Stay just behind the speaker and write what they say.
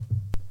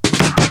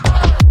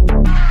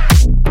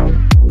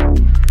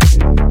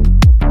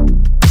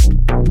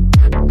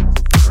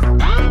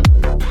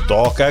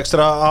Blokka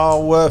ekstra á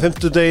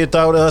 50 degi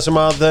dagur það sem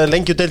að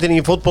lengjudeildin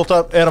í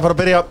fótbolta að fara að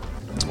byrja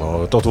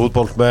og Dóttur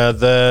fútból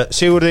með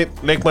Sigurði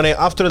leikmanni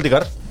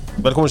Afturheldingar.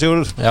 Velkomin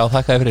Sigurður. Já,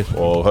 þakka þér fyrir.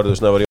 Og Hörður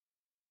Snævar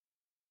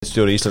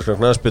stjóri íslenskra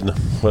knattspyrnu.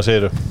 Hvað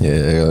segirðu?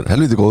 Ég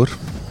helviti góður.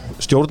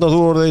 Stjórnar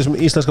þú orðið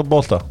sem íslenska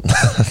bolta?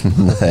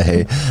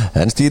 Nei,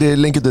 en stýri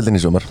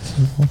lengjudeildin í sumar.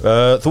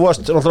 Þú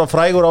varst náttúrulega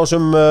frægur á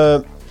þessum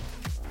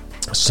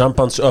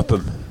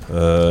sambandsöppum.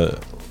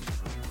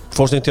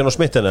 Fórst einhvern tíðan á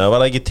smitten eða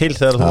var það ekki til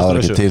þegar þú Það var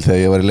ekki til þegar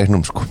ég var í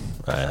leiknum sko.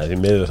 Nei, það er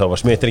miður, þá var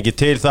smitten ekki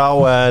til þá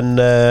en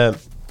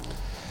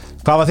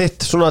hvað var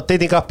þitt svona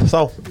dating app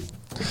þá?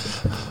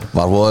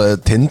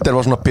 Tinder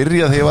var svona að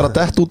byrja þegar ég var að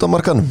detta út af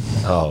markanum.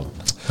 Já.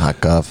 Það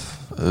gaf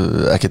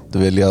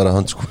ekkert vel í aðra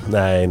hönd sko.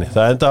 Nei,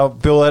 það enda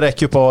bjóðar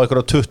ekki upp á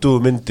einhverja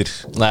 20 myndir.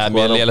 Nei,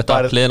 mér létt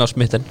að hliðin á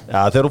smitten.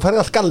 Já, þegar þú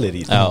færði allt gallir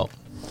í Já.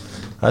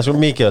 Það er svo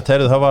mikið að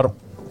terðu, það var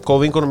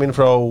góð vinkonum mín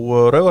frá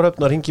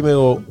Raufarhöfn að hringi mig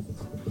og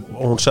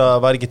hún sagði að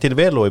það var ekki til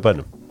Velo í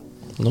bænum.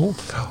 Nú.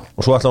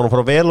 Og svo ætlaði hún að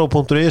fara á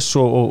velo.is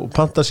og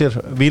panta sér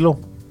Vilo.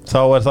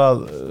 Þá er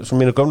það sem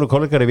mínu gömlu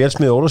kollegar í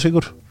Vélsmiðju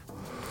Ólafsvíkur.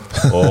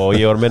 Og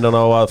ég var minnan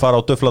á að fara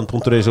á dufland.is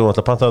og hún ætlaði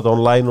að panta þetta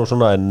online og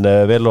svona en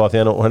Velo að því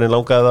henni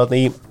langaði þarna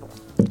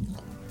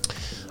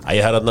í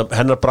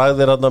hennar bragð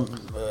er þarna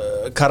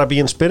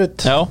Caribbean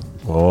Spirit. Já.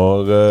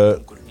 Og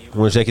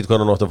hún veist ekkert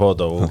hvað hann átti að fá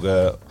þetta og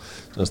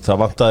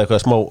það vantaði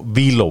eitthvað smá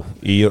Vilo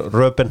í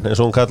röpen eins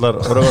og hún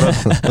kallar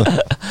röfuröfn.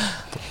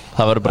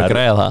 Það verður bara að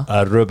greiða það. Það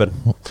er röpen.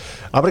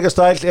 American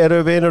Style eru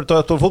vinur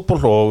Dóttur fútból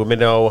og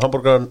minni á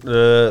hamburgaran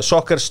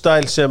Soccer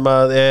Style sem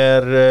að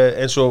er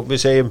eins og við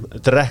segjum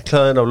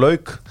drekklaðin af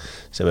lauk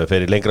sem er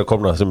fyrir lengra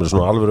komna sem er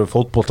svona alvöru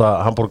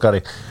fótbolta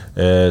hamburgari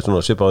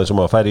svona svipaði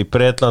sem að færi í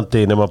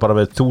Bretlandi nema bara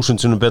með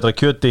 1000 sinnum betra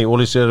kjöti.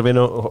 Ólís er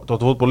vinur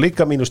Dóttur fútból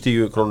líka mínus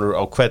 10 krónur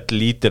á hvern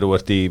lítir og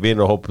ert í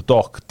vinahóp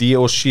DOC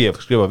D.O.C.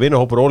 skrifa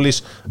vinahópur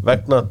Ólís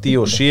vegna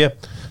D.O.C.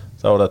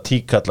 þá er það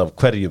 10 kall af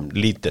hverjum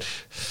lítir.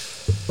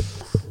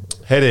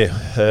 Heyri,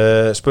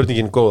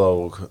 spurningin góða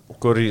og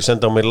Guri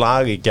senda á mig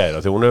lag í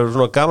gæra því hún er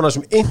svona gaman að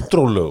þessum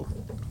intro-lögum.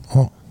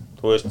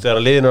 Þú veist,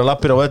 þegar liðin er að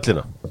lappir á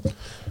vellina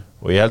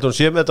og ég held hún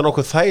sé með þetta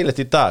nokkuð þægilegt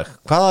í dag.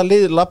 Hvaða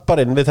lið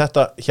lapparinn við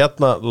þetta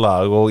hérna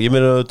lag og ég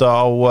minna auðvitað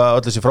á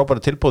öll þessi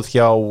frábæri tilbúð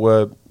hjá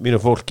mínu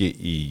fólki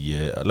í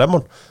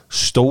Lemon.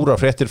 Stóra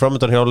fréttir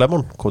framöndan hjá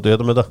Lemon. Hvað er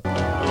þetta með þetta?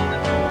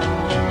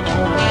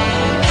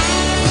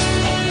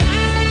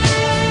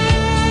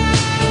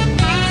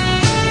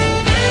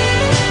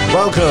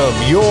 Welcome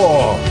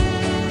your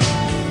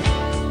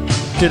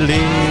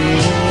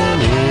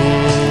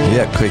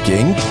Ég kveiki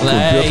engum Nei,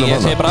 ég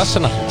segi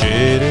brassina.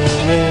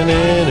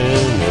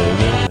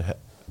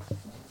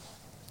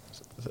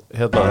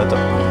 Hérna, þetta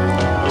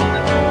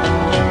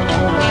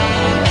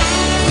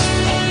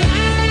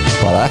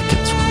bara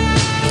ekkert sko.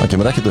 Það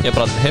kemur ekkert upp. Ég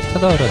bara heyrt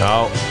þetta áður. Já,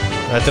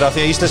 þetta er af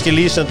því að íslenski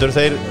lýsendur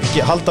þeir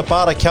halda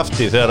bara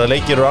kjafti þegar að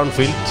leikir eru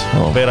Anfield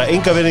bera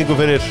enga virðingu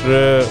fyrir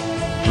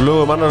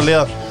lögum annar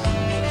liða.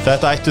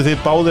 Þetta ættu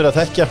þið báðir að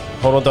þekkja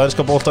horfandi á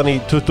enska boltan í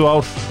 20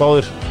 ár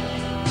báðir.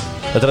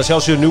 Þetta er að sjá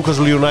sig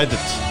Newcastle United.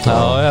 Já.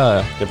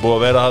 Ég er búið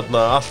að vera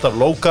hérna alltaf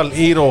local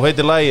hero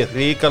heitir lagið,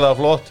 ríkalega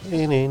flott.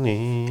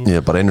 Ég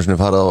er bara einu sinni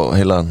farið á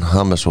heilan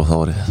Hames og þá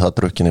var það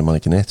drukkinni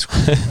maður ekki neitt sko.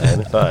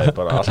 Nei, það er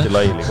bara allt í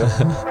lagi líka.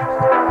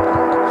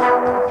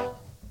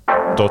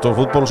 Dóttur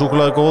fútból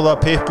súkkulaði góða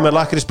pipp með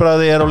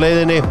lakrísbræði er á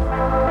leiðinni.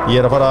 Ég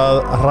er að fara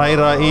að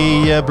hræra í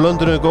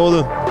blöndunu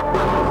góðu.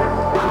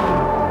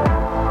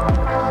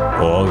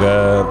 Og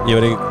ég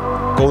verið í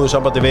góðu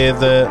sambandi við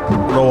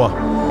Nóa.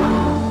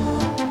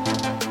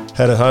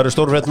 Herri, það eru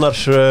stórfréttirnar.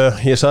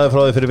 Ég sagði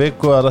frá því fyrir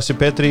viku að Lassi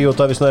Petri og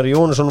Davíð Snæri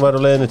Jónesson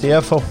væru á leiðinni til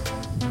FH.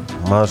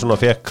 Maður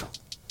svona fekk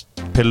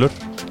pillur.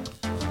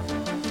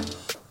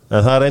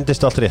 En það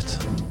reyndist allt rétt.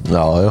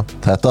 Já,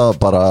 þetta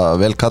var bara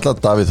vel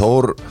kallað. Davíð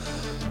Þór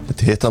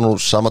hitt hann nú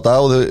sama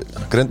dag og þau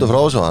greindu frá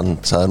þessu. Hann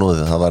sagði nú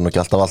það var nú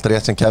ekki alltaf allt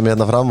rétt sem kemur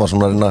hérna fram. Var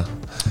svona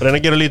reyna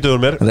að gera lítið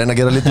úr mér.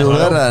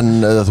 En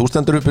þú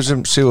stendur uppi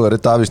sem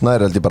Sigurður Davíð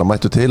Snæri held ég bara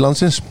mættu til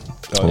landsins.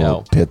 Já.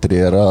 Og Petri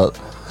er að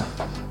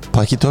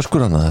pakki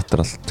töskur hann. Þetta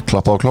er allt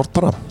klappa og klárt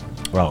bara.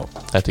 Já.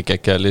 Þetta er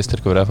geggjaður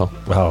liðstyrkur fyrir FH.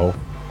 Já.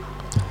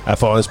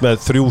 FH aðeins með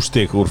 3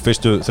 stig úr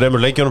fyrstu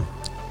 3 leikjunum.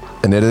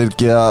 En þeir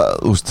ekki að,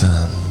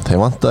 þeir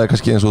vantaði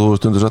kannski eins og þú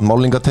stundur sagt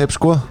málingateip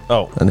sko. Já.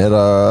 En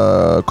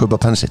að kaupa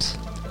pensil.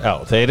 Já,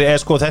 þeir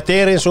sko, þetta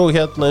er eins og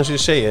hérna eins og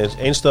ég segi,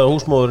 einstæða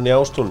húsmóðurinn í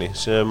Ástúni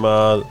sem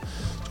að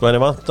sko henni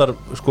vantar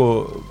sko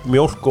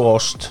mjólk og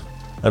ost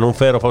en hún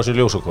fer að fá sér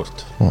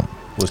ljósakort.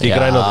 Þú veist, í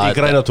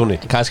grænatúni.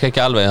 Kannski ekki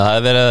alveg, það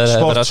hefur verið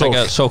að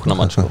segja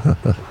sóknamann sko.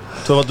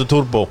 Tvöfaldur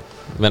turbo.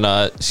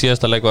 Meina,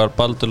 síðasta leik var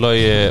Baldur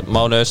Logi,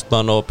 Máni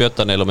Austmann og Björn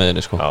Daniel á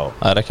miðinni sko. Já.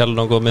 Það er ekki alveg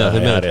nógu miða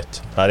Það er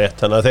rétt,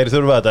 þannig að þeir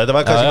þurfa þetta. Þetta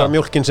var kannski bara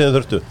mjólkin sem þeir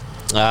þurftu.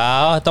 Já,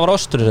 þetta var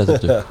osturinn sem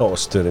þurftu.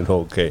 Osturinn,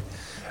 ok.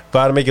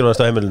 Hvað er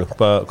mikilvægast á heimilinu?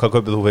 Hvað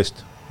kaupið þú fyrst?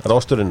 Er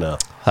osturinn eða?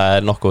 Það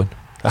er nokkuð.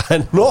 Það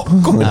er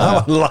nokkuð, það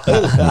var lag.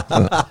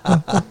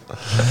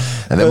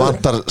 En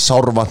þeir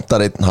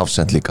sárvantar einn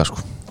hafsend líka sko.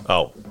 Já.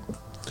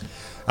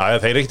 Já,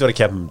 þeir eru ekkert verið að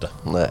kemja þetta.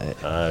 Nei.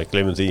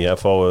 Gleymum því,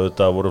 FH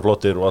þetta voru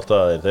flottir og allt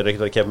það, en þeir eru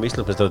ekkert verið að kemja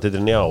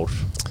Íslandsmeistaratitilinn í ár.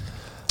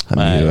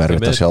 Það er mjög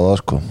verið að sjá það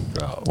sko.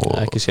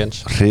 Ekki séns.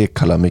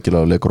 Hrikalega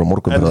mikilvægur leikur á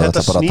morgun En fyrir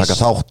þetta bara að taka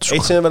þátt sko.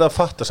 Eitt sem er verið að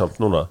fatta samt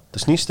núna,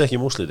 það snýst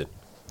ekki úrslitin.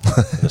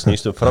 Það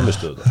snýst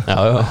framistöðu.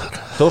 Já.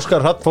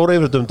 Óskar Hrafn fór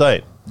yfir þetta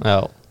daginn. Já.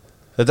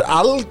 Þetta er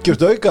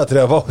algjört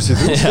aukatriði að fá sér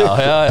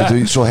Já.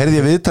 Svo heyrði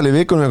ég viðtal í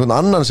vikunum einhvern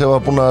annan sem var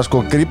búin að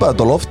sko grípa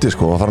þetta á lofti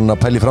sko og fara hann að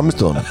pæla í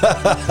framistöðunum.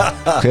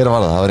 Hver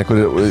var það? Það var einhver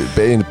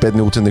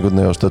beinni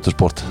útsendingunni á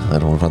Stöttusport.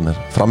 Það voru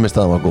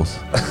framistöðan var góð.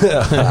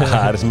 Það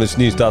er sem við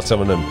snýst allt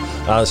saman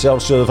að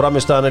sjálfsögðu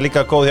framistöðan er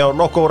líka góð hjá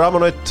Nokko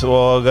Ramanaut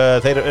og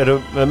þeir eru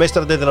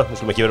meistaradeildina. Við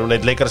skulum ekki vera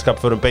neitt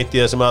leikaraskap fyrir beint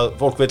í það sem að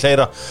fólk vil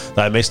heyra.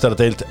 Það er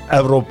meistaradeild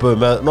Evrópu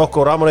með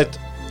Nokko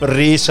Ramanaut.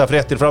 Rísa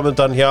fréttir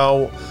framundan hjá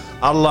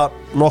alla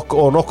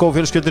Nokko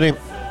fjölskyldunni.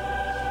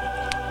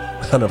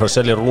 Þannig að fara að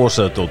selja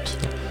rosaðu dót.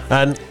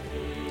 En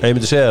ef ég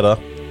myndi segja þér það,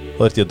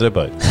 þá ert ég að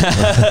dreipa þig.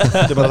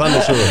 Þetta er bara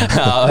þannig sögur.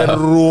 Það er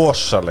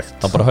rosalegt.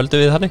 Það bara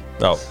höldum við þannig.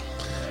 Já.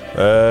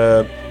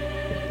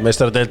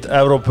 Meistaradeild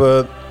Evrópu,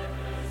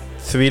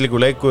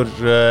 þvílíkur leikur,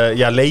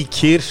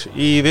 leikir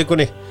í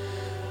vikunni.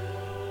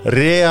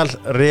 Real.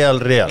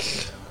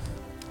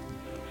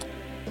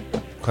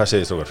 Hvað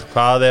segir strókar?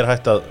 Hvað er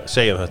hægt að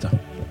segja um þetta?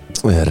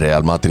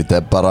 Real Madrid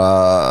er bara,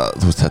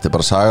 þú veist, þetta er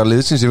bara saga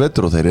liðsins í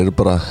vetur og þeir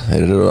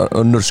eru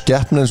önnur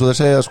skeppni eins og þeir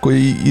segja sko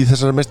í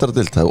þessari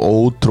meistaradild. Það er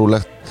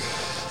ótrúlegt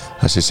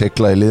þessi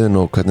segla í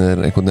liðinu og hvernig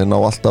þeir einhvern veginn ná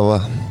alltaf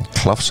að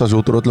klafsa sig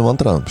út úr öllum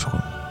vandræðum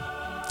sko.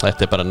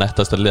 Þetta er bara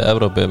nettasta lið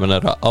Evrópu, menn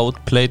er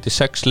outplayed í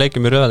 6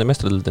 leikjum í röðan í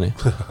meistaradildinni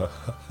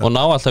og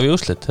ná alltaf í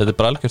úrslit. Þetta er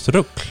bara algjört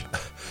rugl.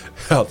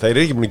 Já, þeir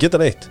eru ekki búin að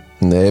geta neitt.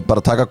 Nei, bara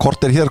taka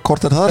korter hér,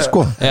 korter þar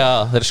sko.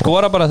 Já, þeir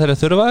skora bara þegar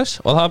þeir þurfa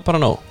þess og það er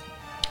bara nóg.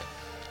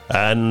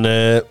 En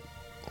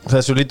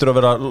þessu lítur að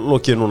vera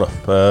lokið núna.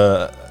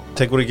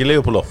 Tekur ekki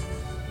Leopold á?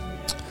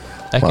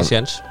 Ekki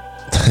séns.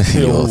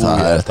 Jú,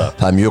 það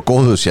er mjög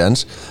góðu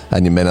séns.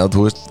 En ég meina að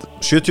þú veist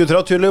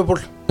 70-30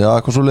 Leopold? Já,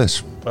 eitthvað svo leiðis.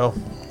 Já.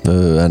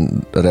 En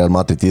Real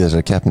Madrid í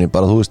þessari keppni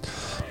bara þú veist,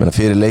 meina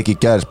fyrir leiki í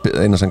gær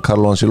eina sem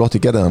Carlo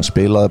Ancelotti gerði, hann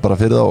spilaði bara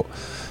fyrir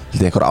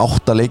þá einhver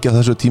 8 leiki á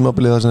þessu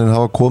tímabili þar sem þeir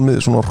hafa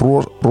komið svona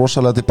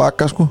rosalega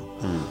tilbaka sko.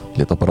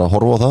 Leta bara að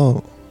horfa á það og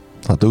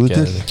það dugði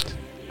til.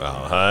 Já,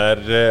 það er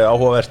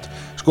áhugavert.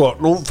 Sko,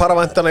 nú fara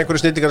vantanlega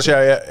einhverju snillingar að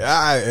segja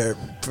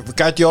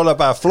gæti Jóla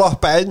bara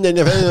floppa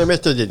enninni fyrir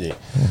mittadinni.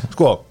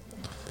 Sko,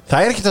 það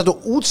er ekki þetta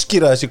að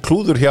útskýra þessi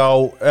klúður hjá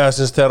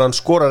þegar hann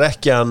skorar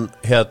ekki hann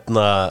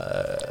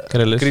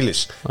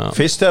Grealish.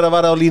 Fyrst þegar það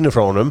var á línu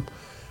frá honum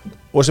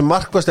og sem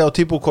markvæsti á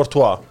Thibaut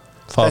Courtois.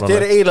 Þetta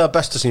er eiginlega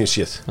besta sem ég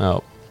séð.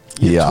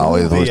 Já,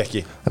 þú veist,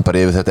 en bara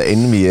yfir þetta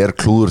envi er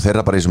klúður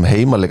þeirra bara í þessum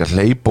heimaleika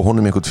hleypa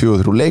honum einhvern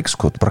 4-3 leik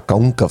sko, bara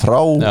ganga frá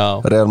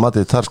Real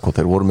Madrid þar sko,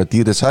 þeir voru með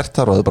dýrið sært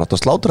þar og þeir bara átt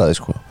að slátra þið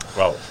sko.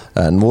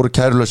 En voru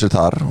kærulausir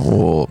þar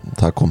og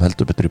það kom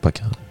heldur betur í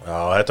bakki. Já,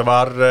 þetta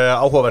var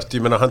áhugavert,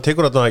 ég meina hann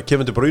tekur þarna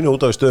Kevin De Bruyne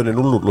út af stöðunni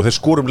 0-0 og þeir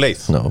skorum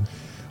leið.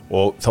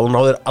 Og þá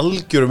náður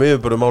algjörum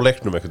yfirbörðum á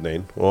leiknum einhvern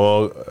veginn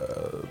og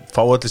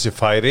fá öll þessi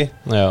færi.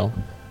 Já.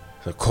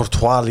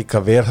 Courtois líka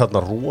verð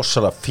þarna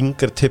rosalega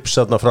fingertips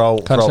þarna frá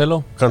Cancelo?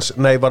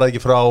 Nei, var það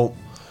ekki frá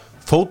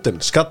Foden,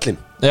 skallinn.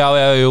 Já,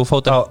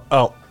 Foden.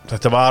 Já,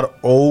 þetta var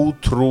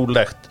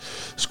ótrúlegt.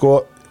 Sko,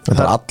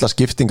 alla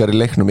skiptingar í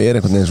leiknum er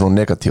einhvern veginn svona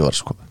negatívar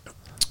sko.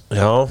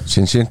 Já.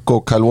 Sinchenko,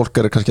 Kyle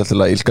Walker er kannski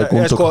alltaf Ilkay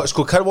Gundogan.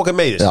 Sko, Kyle Walker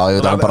meiðist. Já,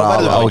 ég veit, hann bara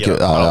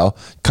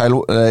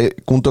ákjöf.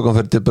 Gundogan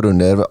fyrir til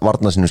Brunni er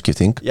varna sínum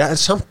skipting. Já, en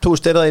samt, þú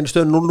veist, er það einu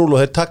stöðun 0-0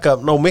 og þeir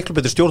ná miklu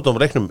betur stjórn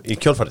á leiknum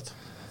í kjölfarið.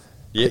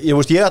 Ég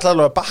ætla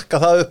alveg að bakka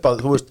það upp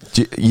að, þú veist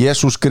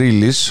Jesus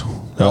Grealish,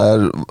 það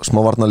er smá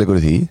varnarleikur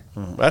í því.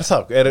 Er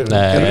það? Er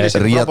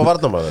það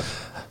varnarmaður?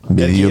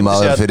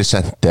 Miðjumaður fyrir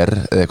center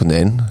eða einhvern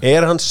veginn.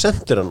 Er hann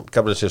center hann,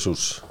 Gabriel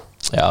Jesus?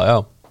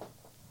 Já.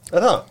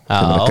 Er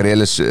það?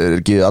 Grealish, er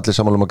ekki allir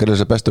sammála að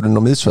Grealish er bestur inn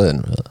á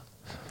miðsvæðinu?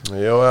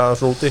 Já,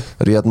 svona úti.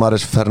 Riyad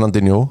Mahrez,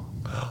 Fernandinho.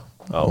 Já,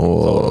 þá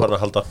voru hann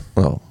að halda.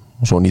 Já,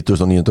 og svo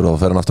 9900 og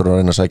þá fer hann aftur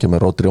að reyna að sækja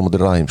með Rodri og móti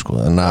Rahim sko,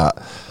 en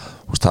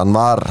hann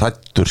var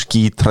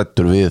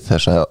skítrættur við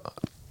þessa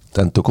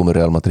endurkomu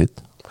Real Madrid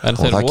og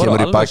það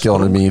kemur í baki á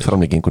honum í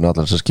framlíkingunni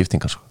allar þessar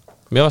skiptingar sko.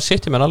 Mér var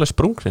City menn alveg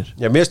sprungnir.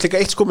 Já, mér er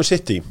líka eitt sko með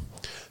City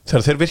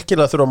þegar þeir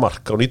virkilega þurfa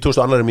mark á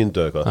 92.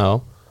 mínútu eða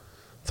eitthvað.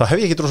 Það hef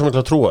ég ekki rosa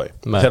mikla að trúa í.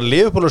 Þegar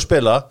Liverpool er að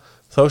spila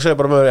þá segir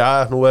bara með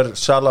nú er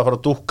Salah að fara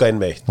að dúkka inn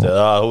meitt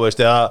eða þú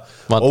veist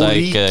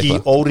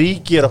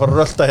Origi er að fara að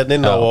rölda hérna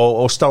inn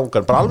og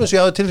stangan bara alveg sem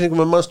ég hafði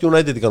tilfinningum með Manchester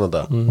United í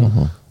Kanada.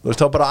 Þú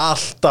veist þá bara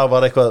alltaf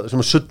var eitthvað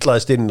sem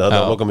sullaðist inn að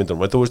það á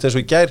lokamyndunum. Þú veist eins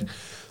og í gær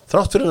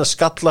þrátt fyrir að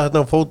skalla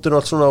hérna á fótinn og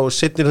allt svona og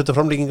seinni hluta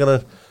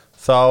framlíkingarna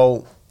þá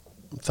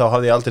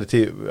hafði ég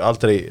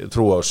aldrei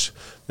trú á þess.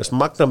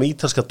 Magna með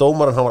ítalska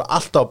dómaran, hann var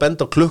alltaf að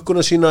benda á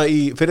klukkuna sína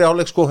í fyrri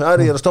hálfleik sko,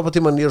 ég er að stoppa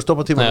tíman og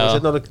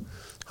seinni hálfleik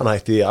hann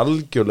hætti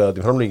algjörlega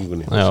í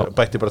framlengingunni, Já.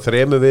 bætti bara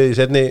 3 við í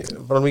seinni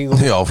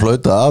framlengingunni. Já,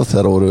 flauta af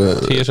þegar voru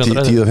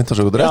 10-15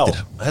 sekundur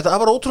eftir Þetta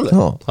var ótrúlega.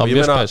 Já. Það var Og ég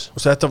mjög meina,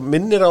 spes. þetta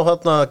minnir á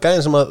þarna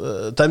gæðin sem að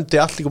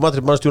dæmdi Atletico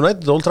Madrid Manchester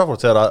United og Old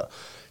Trafford þegar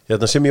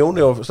að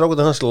Simeone og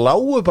strákutin hans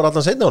lágu bara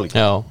allan seinni hálfleik.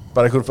 Já.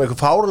 Bara einhver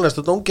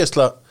fáránlegasta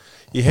dómgæsla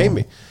í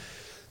heimi.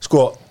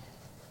 Sko,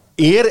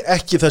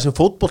 ekki það sem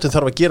fótboltinn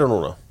þarf að gera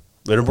núna.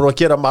 Við erum búin að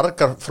gera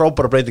margar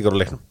frábæra breytingar á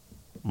leiknum.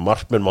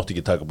 Markmenn mátti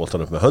ekki taka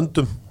boltan upp með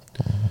höndum.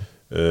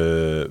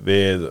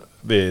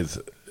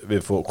 Við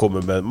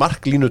komum með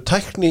marklínu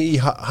tækni í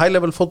high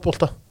level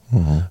fótbolta.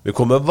 Við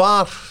komum með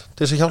VAR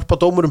til þess að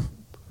hjálpa dómurum.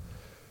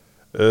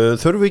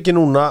 Þurfum við ekki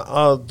núna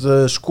að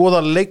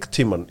skoða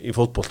leiktíman í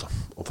fótbolta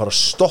og fara að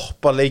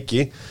stoppa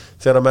leiki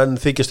þegar menn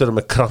þykjast vera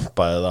með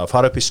krampa eða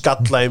fara upp í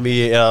skallæmi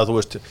eða þú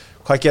veist,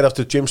 hvað gerir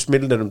eftir James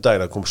Milner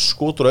daginn, það kom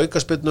skotur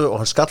aukaspyrnu og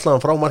hann skallaði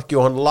hann frá marki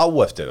og hann lá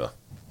eftir það.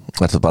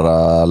 Þetta bara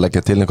að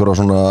leggja til einhverja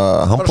svona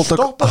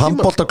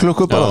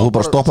handboltaklukku bara, þú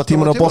bara stoppa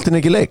tíman á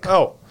boltinni ekki í leik.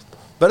 Já,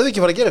 verður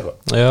ekki fara að gera eitthvað.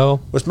 Já.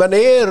 Veist, menn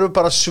eru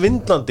bara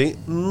svindlandi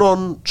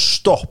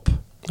non-stop.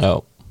 Já.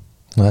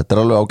 Þetta er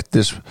alveg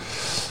ágætis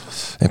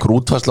einhver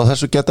útfærsla á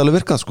þessu geta alveg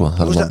virkað sko.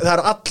 Það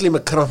er allir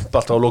með kramp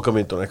alltaf á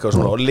lokamyndun eitthvað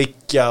svona og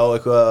liggja og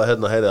eitthvað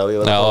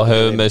Já,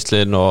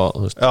 höfuðmeiðslin og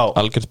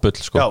algjört bull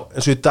sko. Já,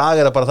 eins og í dag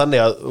er það bara þannig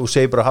að þú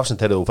segir bara Hafsend,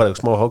 heyrðu, þú færði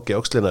eitthvað smá háki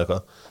á öxlina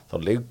eitthvað, þá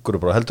liggur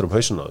þú bara heldur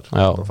heldur á þér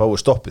bara fáið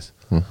stoppið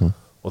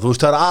og þú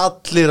veist það er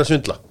allir að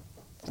svindla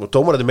og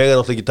dómarandi mega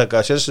náttúrulega ekki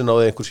taka sjensin á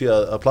því einhver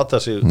síðan að platta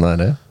sig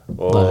Nei.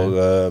 og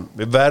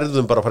við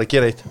verðum bara að fara að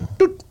gera eitt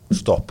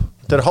stopp,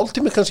 þetta er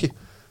hálftími kannski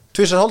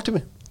 2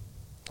 hálftími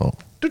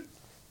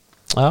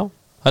Já,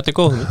 þetta er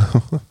góð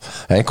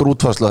einhver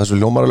útfærsla þessu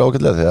hljómar alveg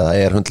ágætlega því að það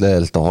er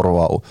hundlegilegt að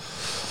horfa á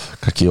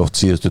kannski oft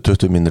síðustu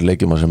 20 mínútur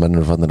leikjum sem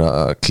mennur fannir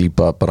að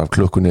klípa bara af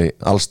klukkunni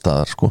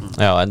allstaðar sko.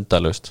 Já,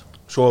 endalaust.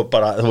 Svo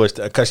bara, þú veist,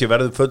 kannski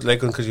verður full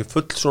leikurinn kannski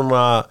full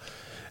svona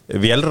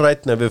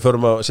vélrætn ef við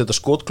förum að setja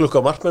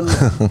skotklukku á markmenn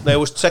nei,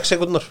 þú veist, 6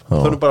 sekúndar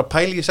förum bara að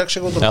pæla í 6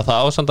 sekúndar. Já,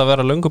 það ásand að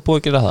vera löngu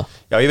búið að gera það.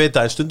 Já, ég veit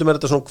það, en stundum er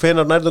þetta svona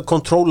hvenær nærðu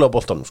kontróla á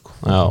boltanum sko.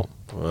 Já.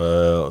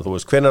 Þú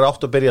veist, hvenær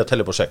áttu að byrja að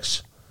tella upp á 6.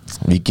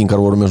 Víkingar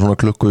voru með svona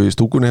klukku í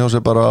stúkunni hjá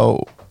sig bara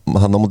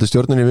hann á móti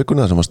Stjörnunni í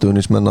vikunni þar sem að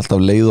stuðningsmenn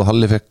alltaf leið og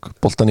Halli fekk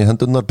boltan í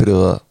hendurnar,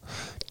 byrjuðu að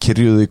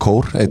kyrjuðu í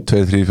kór 1,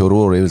 2, 3, 4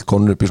 og yfir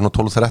konur upp í svona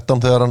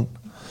 12-13 þegar hann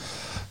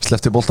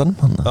sleppti boltanum.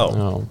 Já.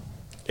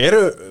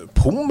 Eru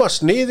Puma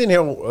sniðin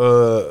hjá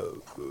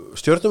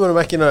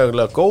Stjörnumönum ekki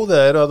nægilega góð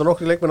eða eru það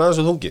nokkri leikmenn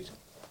aðeins og þungir?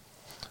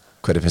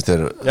 Hverju finnst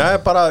þér? Já,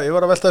 ég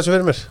var að velta þessu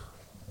fyrir mér.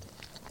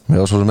 Mér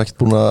var svo sem ekkert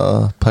búin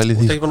að pæli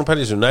því. Þú ekki búin að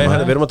pæli þessu? Nei,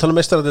 við erum að tala um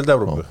meistaradeild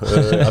Evrópu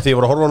af því ég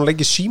var að horfa á hann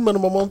leik í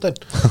símanum á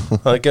mánudaginn.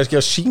 Það er kannski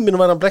að síminu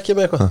væri að blekkja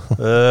með eitthvað.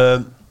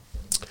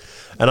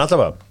 En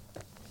allavega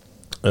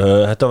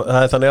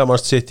það er þannig að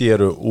Man City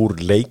eru úr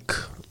leik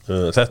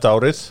þetta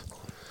árið.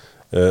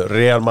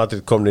 Real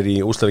Madrid komnir í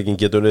úrslitaleikin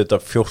geta unnið þetta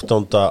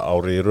 14.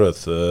 ári í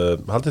röð.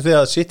 Haldið þið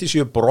að City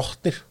séu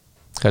brotnir?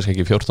 Kannski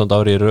ekki 14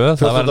 ári í röð,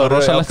 það verður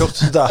rosalegt.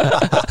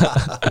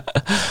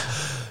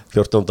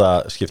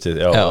 14.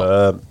 skiptið, já.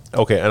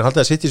 Ok, en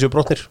haldið að City séu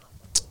brotnir?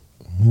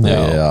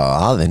 Já,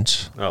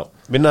 aðeins. Já.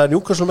 Vinnaði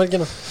Newcastle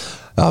merkina?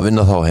 Já,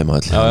 vinna þá heima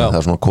öll. Það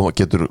er svona,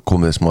 getur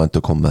komið smá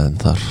endur komið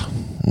en þar.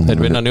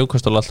 Þeir vinna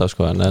Newcastle alltaf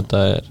sko, en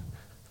þetta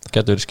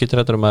getur verið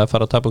skítrættur að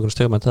fara að tapa einhverjum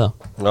stigum með það.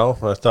 Já,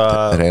 þetta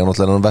er eiga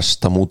náttúrulega en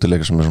Vestham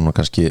útileika sem er svona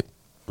kannski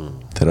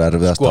þeirra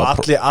erfiðast sko,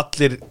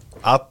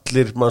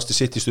 allir Manchester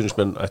City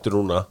stuðningsmenn ættu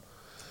núna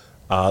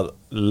að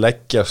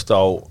leggjast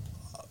á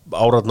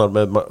árarnar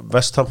með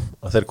Vestham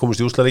að þeir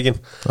komast í úrslitaleikin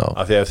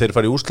af því að ef þeir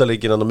fara í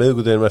úrslitaleikin á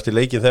miðvikudeginum eftir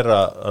leikin þeirra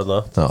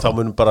þá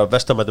mun bara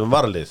Vestham með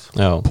varalið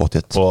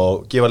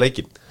og gefa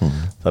leikin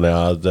þannig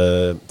að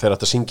þeir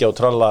ættu að syngja og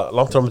tralla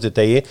langt fram til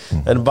degi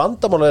en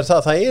vandamála er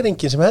það er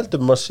enginn sem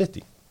heldur með Man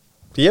City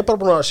því ég er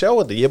bara búin að sjá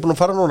þetta ég er búin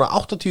að fara núna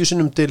 80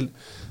 sinnum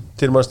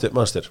til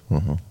Manchester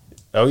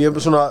já ég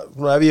er svona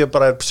ef ég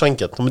bara er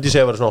sangjart þá myndi ég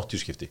segja að vera svona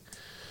 80 skipti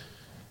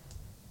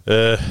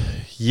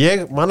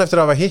ég man eftir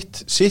að hafa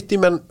hitt City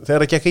menn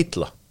þegar það gekk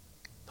illa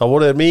þá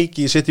voru þeir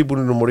mikið í City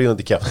búninum og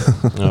ríðandi kjátt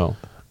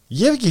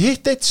ég hef ekki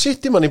hitt eitt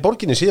City mann í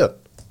borginni síðan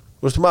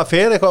þú veist maður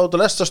fer eitthvað át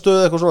að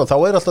lestastöðu eitthvað svona þá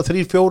er alltaf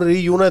 3-4 í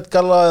United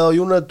Galla eða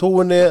United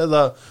Túinni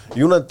eða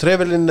United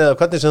Trevelin eða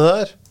hvernig sem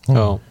það er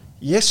já.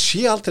 Ég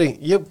sé aldrei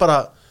ég bara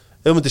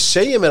ef þú myndir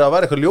segja mér að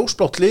vera eitthvað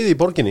ljósblátt liði í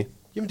borginni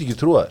ég myndi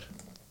ekki trúa þér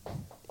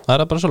það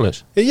er bara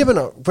svoleiðis ég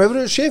meina hvað hefur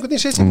þið séð einhvern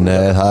í City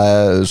nei það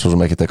er svo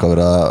sem ekkert eitthvað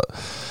verið að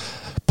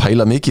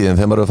pæla mikið en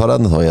þegar maður er að fara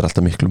aðna þá er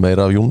alltaf miklu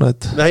meira af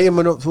United nei, ég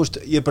meni, þú veist,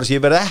 ég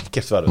verði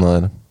ekkert farið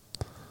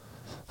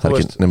það er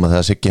ekki nema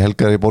þegar Siggi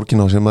Helgar í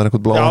borginu og sem er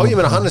eitthvað blá já, ég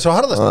meina, hann er svo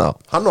harðast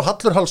hann og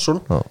Hallur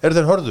Hallsson eru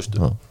þeir hörðustu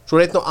svo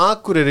er einn á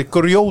Akureyri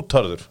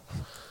grjótharður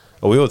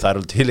og jú, það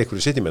er til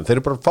einhverju Citymenn þeir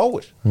eru bara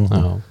fáir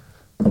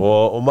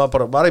og maður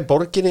bara var í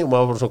borginni og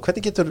maður bara svona,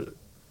 hvernig getur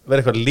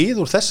verið eitthvað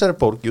lið úr þessari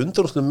borg í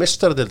undanúrslitum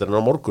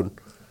meistaradeildarinnar á morgun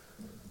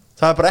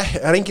það er bara,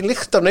 það er engin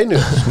lykt af neinu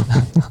ég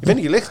finn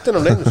ekki lyktin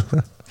af neinu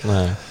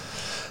Nei,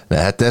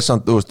 þetta er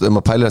samt, þú veist,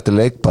 maður pælir eftir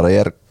leik bara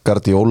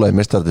Guardiola í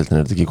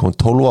meistaradeildinni, þetta ekki komið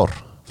 12 ár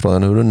frá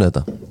þannig að við unnið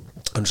þetta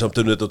Hann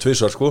samt unnið þetta á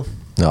tvisvar sko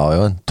Já,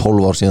 en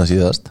 12 ár síðan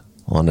síðast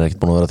og hann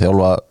ekkert búin að vera að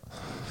þjálfa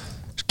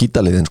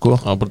skítaliðin sko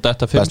hann búin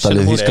detta 5 Besta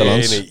lið sinnum út.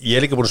 Þýskalands. Ég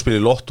er líka búin að spila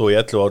í Lotto í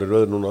 11 ári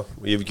röður núna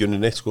og ég hef ekki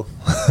unnið neitt sko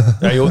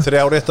Já, jú,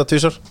 3 ári eftir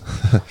tvisvar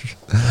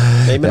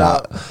Nei, ég meina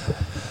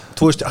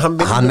Þú veist,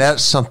 Hann er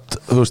samt,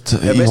 þú veist,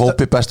 í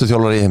hópi bestu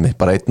þjálfari í heimi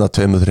bara 1 af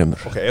 2, 3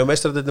 Ok, ef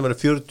meistaradeildin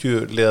verður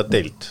 40 liða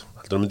deild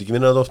heldur hann myndi ekki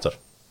vinna þetta oftar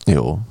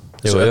Jú,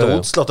 Svo þetta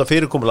útslátt af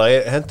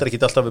fyrirkomulag hendar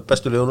ekki alltaf við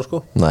bestu liðunum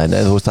sko nei,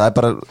 þú veist, það er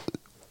bara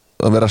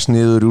að vera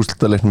sniður í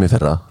úrslitaleiknum í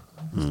fyrra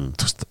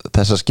veist,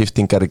 þessar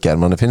skiptingar í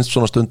gerð manni finnst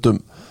svona stundum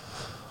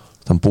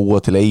þann búa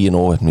til eigin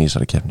óvefni í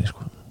þessari keppni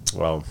sko.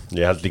 Já,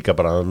 ég held líka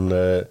bara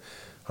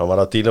hann var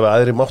að díla við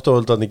aðri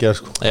máttovöldan í gerð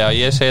sko Já,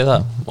 ég segi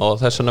það og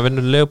þess vegna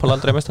vinnur Leopold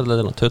aldrei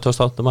meistaradeildina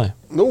 28. maí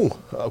Nú,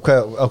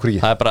 ákveð ekki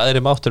það er bara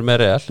aðri máttur með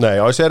Real Nei,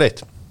 já, ég segir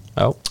eitt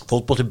Já,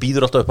 Fótbolti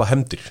býður alltaf upp á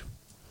hefndir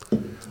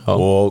Já.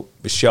 og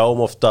við sjáum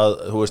ofta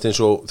þú veist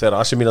eins og þegar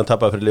AC Milan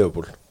tapaði fyrir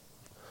Liverpool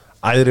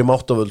aðri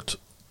máttovöld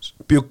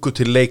bjuggu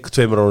til leik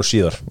 2 árum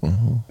síðar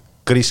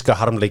gríska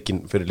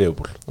harmleikin fyrir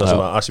Liverpool það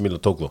sem að AC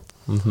Milan tók þó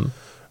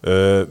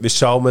Við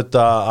sjáum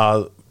þetta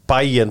að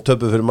Bayern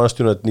töpuð fyrir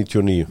Manchester United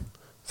 99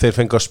 þeir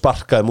fengu að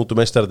sparkaði mútu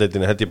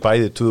meistaradeildinni held ég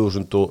bæði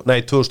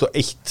 2001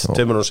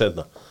 2 árum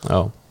senna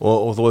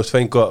og þú veist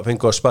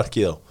fengu að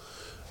sparki þá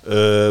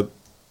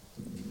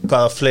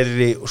hvaða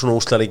fleiri svona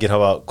úrslitaleikir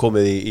hafa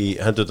komið í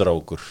hendurnar á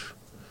okkur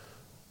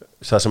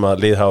það sem að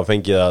lið hafa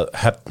fengið að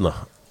hefna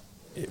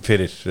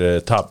fyrir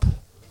tap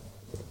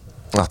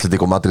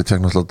Atletico Madrid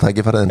fekk náttúrulega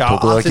tækifærið en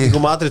tóku það ekki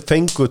Atletico Madrid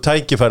fengu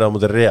tækifærið á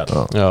móti Real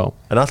Já.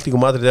 en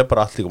Atletico Madrid er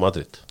bara Atletico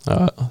Madrid Já,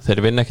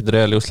 þeir vinna ekkit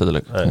Real í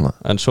úrslitaleik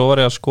en svo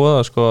var ég að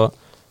skoða sko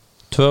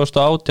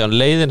 2018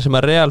 leiðin sem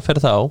að Real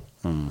fer þá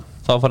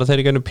þá fara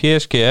þeir í gennum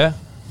PSG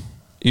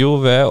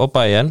Juve og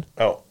Bayern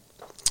Já.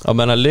 og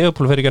meðan að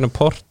Liverpool fer í gennum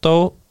Porto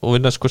og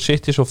vinna sko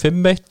City svo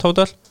 5-1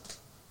 total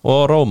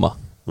og Roma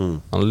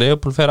þannig að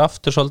Liverpool fer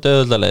aftur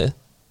svolítið auðvitað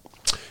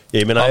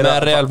Ég meina og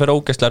meðan Real fer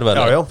ógeðslega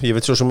erfiðlega Já, ég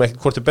veit svo sem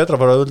ekkert hvort er betra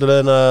að fara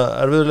auðvitað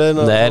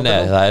erfiðulegina Nei,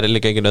 það er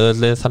líka engin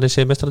auðvitað þannig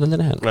séð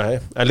meistaradeildinni Nei,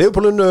 en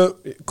Liverpool unnu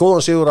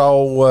góðan sigur á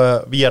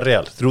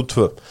Villarreal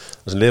 3-2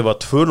 þess að liðið var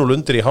 2-0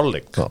 undir í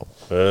hálfleik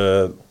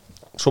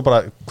Svo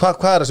bara, hvað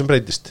er það sem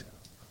breytist?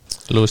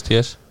 Luis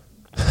Díaz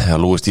Já,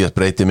 Luis Díaz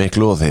breyti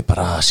miklu og þeir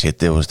bara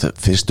setja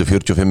fyrstu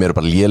 45 eru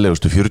bara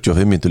lélegustu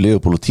 45 myndu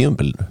Liverpool úr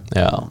tímabilinu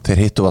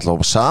Þeir hittu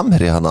alltaf á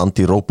samherji hann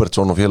Andy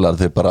Robertson og félagar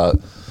þeir bara,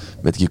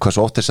 veit ekki hvað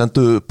svo oft þeir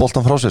sendu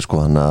boltan frá sér sko,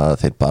 þannig að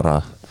þeir bara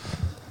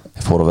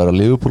þeir fóru að vera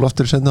Liverpool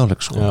aftur í seinni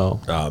hálfleik sko.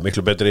 Já,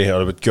 miklu betri,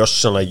 það var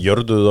gjössanlega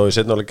jörduðu þá í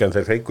seinni hálfleik en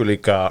þeir fengu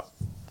líka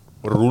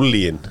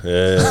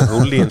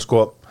rúllíin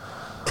sko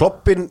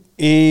kloppin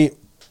í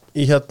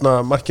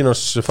hérna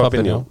Marquinhos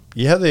Fabinho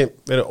ég hefði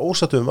verið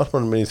ósattu við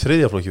markmannum minn í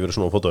 3. flokki fyrir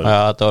svona fótóinu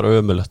þetta var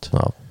ömulegt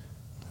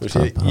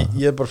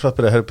ég er bara frætt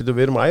byrjað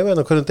við erum að æfa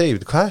hérna hverjum degi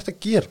hvað er þetta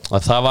að gera?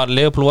 Það var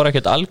Leopold voru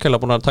ekkert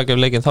algjörlega búin að taka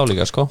yfir leikinn þá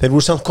líka sko þeir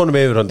voru samt konum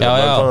með yfirhandi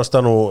mann fannst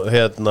það nú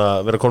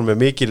vera konum með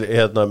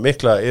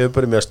mikla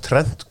yfirbæri með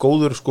Trent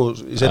góður sko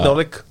í seinni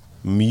hálfleik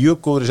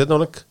mjög góður í seinni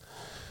hálfleik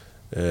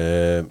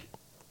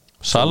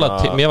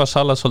mér var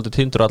Salah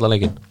svolítið týndur allan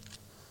leikinn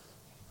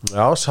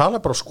Já,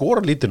 Salah bara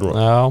skora lítið núna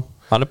Já,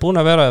 hann er búin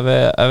að vera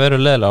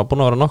leðilega, hann er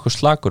búin að vera nokkuð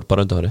slagur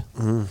bara undanfari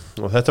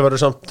og þetta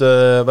verður samt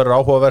verður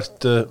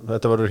áhugavert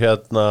þetta verður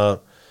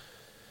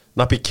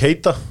Naby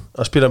Keita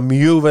að spila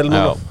mjög vel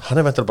núna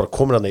hann er vendur bara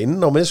komin hann inn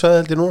á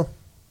miðsvæði held ég núna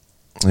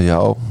Já,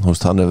 þú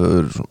veist, hann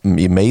hefur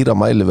í meira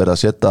mæli verið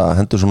að setja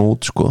hendur svona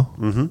út sko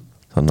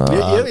Þannig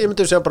að ég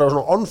myndi að segja bara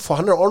svona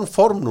hann er on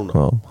form núna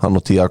Já, hann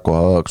og Thiago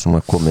hafa svona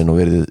komið inn og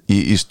verið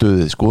í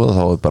stuði sko, þá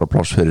er bara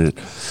pláss fyrir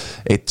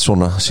eitt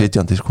svona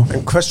sitjandi sko.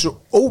 En hversu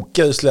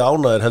ógeðslega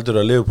ánæður heldur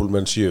að Liverpool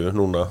menn séu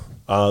núna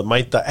að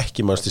mæta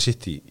ekki Manchester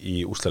City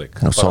í úrslitaleik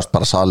Það sást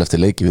bara Sal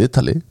eftir leik í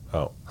viðtali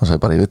hann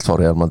sagði bara ég vill fá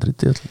Real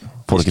Madrid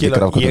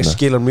ég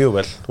skil hann mjög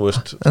vel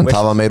en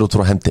það var meir út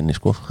frá hendinni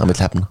sko, hann vill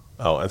hefna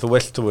Já, en þú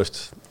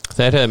veist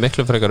Þeir hefði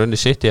miklu frekar unni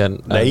City en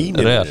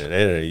Real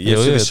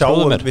Við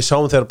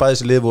sáum þegar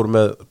bæðis lið voru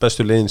með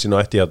bestu liðin sín á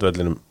Etihad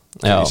vellinum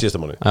í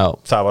síðasta mánuði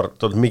það var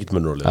mikill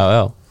munur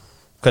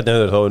hvernig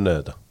hefur þeir þá unnið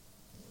þetta?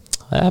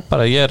 Það er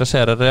bara, ég er að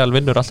segja að Real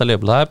vinnur alltaf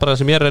Liverpool það er bara það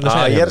sem ég er að reyna að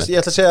segja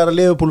Ég ætla að segja að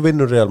Liverpool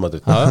vinnur Real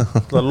Madrid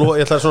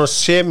Ég ætla svona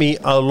semi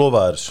að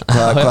lofa þess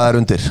Hvað er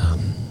undir?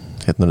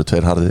 Hérna eru 2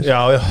 harðir Já,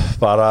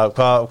 bara,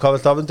 hvað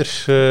vilt af undir?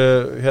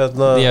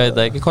 Ég veit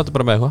ekki, hvað er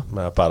bara með eitthvað?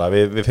 Bara,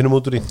 við finnum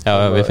út úr í Já,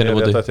 við finnum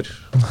út úr í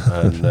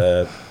En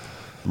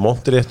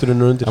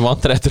Montirétturinn undir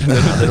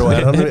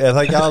Er það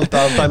ekki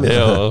alltaf dæmið?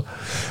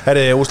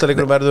 Herri,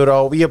 úrslitaleikurum verður á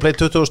Viaplay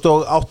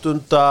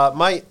 28.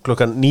 mæ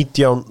klukkan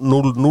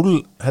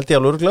 19:00 held ég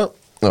alveg örugglega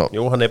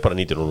Jú, hann er bara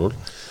 19:00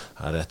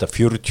 Það er þetta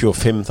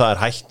 45, það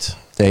er hægt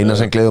Eina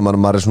sem gleður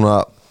maður er svona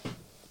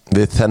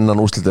við þennan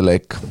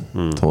úrslitaleik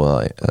þó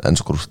að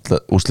enskur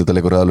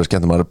úrslitaleikur er alveg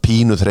skemmt maður er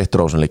pínu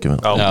þreyttur á þessum leikjum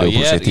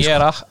ég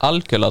er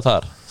algjörlega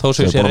þar þó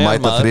sem Þeir sé bara Real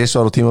mæta maður 3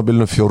 ára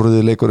tímabilinu,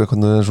 4. leikur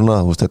eitthvað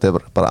svona, þú veist, þetta er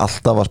bara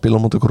alltaf að spila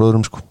á móti ykkur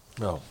öðrum sko.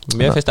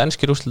 Mér finnst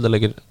enskir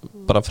úrslitaleikir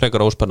bara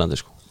frekar óspennandi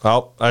sko. Já,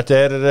 þetta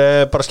er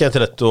bara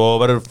skemmtilegt og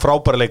verður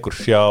frábæri leikur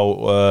hjá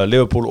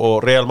Liverpool og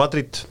Real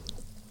Madrid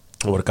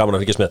og verður gaman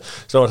að fylgjast með.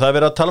 Svo það er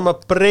verið að tala um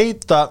að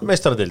breyta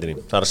meistaradeildinni.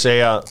 Það er að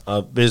segja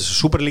að við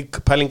Super League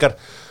pælingar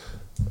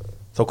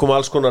þá koma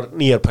alls konar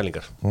nýjar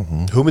pælingar.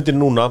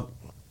 Hugmyndin núna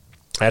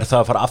er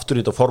það að fara aftur í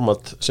þetta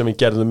format sem við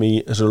gerðum í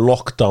þessu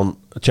Lockdown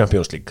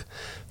Champions League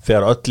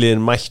þegar öll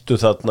liðin mættu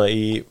þarna í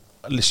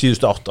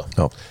síðustu 8.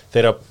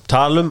 Þeir að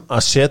tala um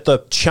að setja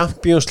upp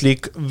Champions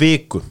League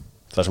viku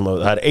þar sem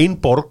það er ein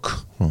borg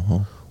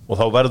og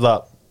þá verða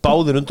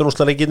báðir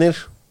undanúrslitaleikirnir,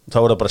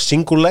 þá er það bara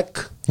single leg,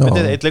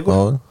 eitt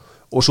leikur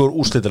og svo er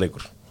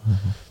úrslitaleikur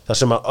þar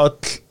sem að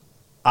öll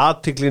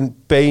athygling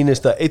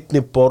beinist að einni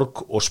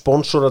borg og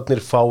sponsorarnir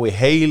fái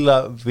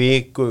heila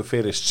viku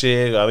fyrir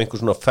sig af einhver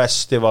svona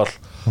festival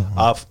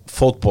af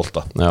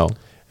fótbolta.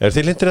 Er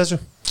þið hlindir þessu?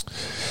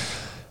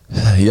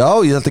 Já,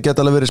 ég held að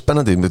geta alveg verið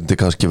spennandi. Ég myndi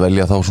kannski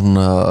velja þá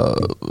svona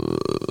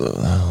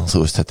þú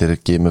veist, þetta er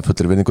ekki með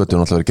fullir vinningu, þetta er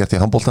náttúrulega verið gert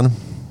í handboltanum.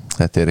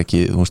 Þetta er ekki,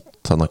 þú veist,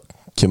 þannig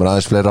kemur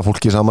aðeins fleira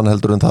fólki saman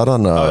heldur en þar,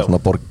 þannig að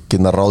svona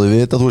borginnar ráði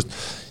við þetta, þú veist,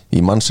 í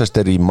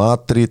Manchester, í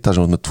Madrid, það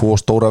sem með 2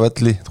 stóra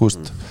velli, þú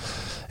veist,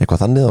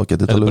 eitthvað þannig þá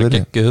getur þetta alveg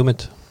verið.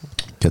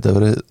 Getur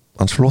verið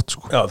hans flott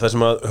sko. Já, það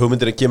sem að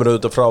hugmyndirinn kemur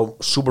auðvitað frá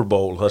Super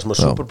Bowl, það sem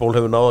að Super Bowl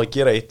hefur náð að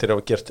gera eitt er að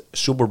hafa gert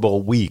Super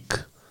Bowl Week.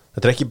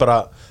 Þetta er ekki bara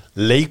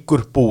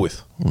leikur búið.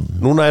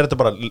 Núna er þetta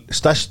bara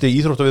stærsti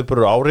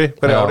íþróttaviðburður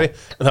hverju ári,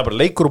 en það er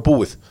bara leikur og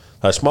búið.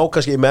 Það er smá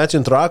kannski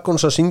Imagine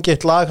Dragons að syngja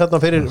eitt lag hérna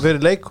fyrir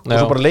leik og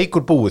svo bara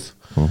leikur búið.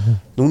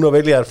 Núna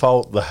vilja þær fá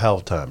The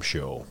Halftime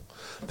Show.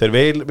 Þeir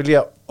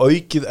vilja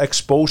aukið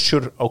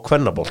exposure á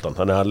kvennaboltan,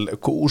 þannig að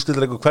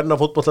úrslitaleikur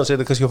kvennafótboltans er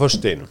það kannski á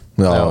föstudeginum.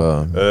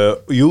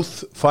 Youth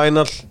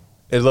Final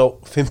er þá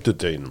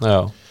fimmtudeginum.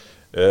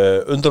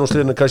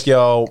 Undanúrslitin er kannski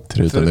á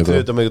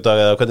þriðjudag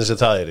eða hvernig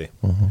sem það er í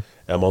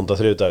eða mándag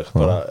þriðjudag,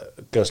 bara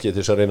kannski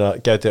til þess að reyna að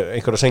gæti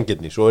einhverja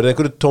sengirni. Svo er það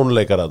einhverju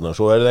tónleikar þarna,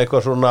 svo er það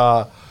eitthvað svona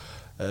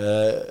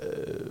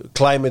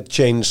climate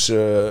change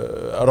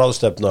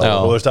ráðstefna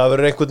og veist, það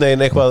verður einhvern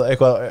veginn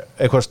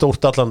eitthvað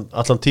stórt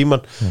allan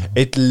tíman.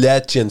 Eitt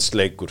Legends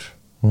leikur.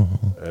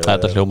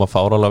 Þetta hljóma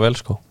fáralega vel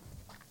sko.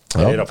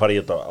 Það er að fara í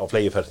þetta á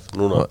flegiferð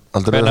núna.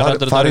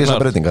 Fara í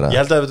þessar breytingar? Ég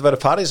held að þetta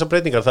verður farið í þessar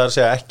breytingar, það er að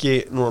segja ekki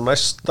núna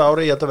næsta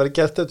ári, ég held að verður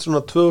gert þetta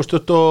svona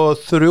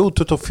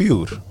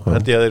 2023-2024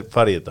 held ég að þeir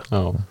farið í þetta.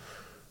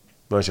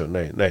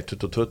 Nei,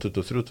 22,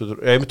 23,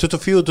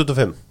 24,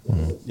 25.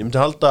 Ég myndi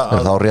halda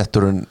að þá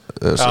rétturinn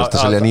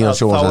selja nýjan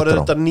sjó. Þá er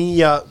þetta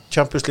nýja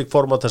Champions League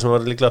formata sem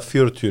var líklega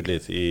 40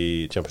 lið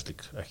í Champions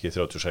League, ekki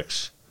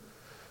 36.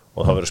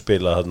 Og það verður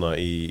spilað þarna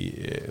í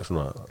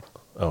svona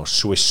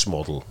Swiss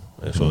model,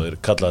 eins og þeir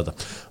kalla þetta.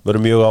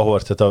 Verður mjög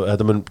áhugavert,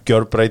 þetta mun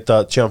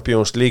gjörbreyta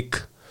Champions League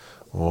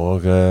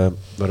og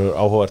verður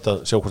áhugavert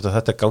að sjá hvort að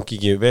þetta gangi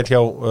ekki vel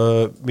hjá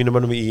mínum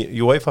mönnum í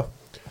UEFA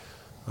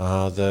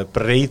að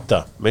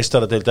breyta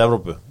meistaradeild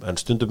Evrópu, en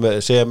stundum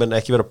segja menn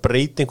ekki vera að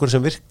breyta einhver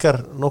sem virkar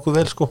nokkuð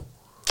vel sko.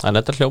 En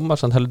þetta hljómar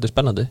samt heldur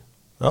spennandi.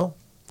 Já.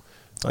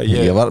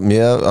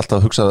 Mér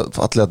alltaf hugsa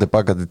allega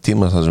tilbaka til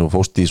tíma þar sem þú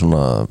fóst í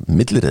svona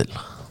milliriðl.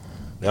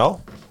 Já,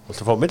 þú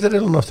ætti að fá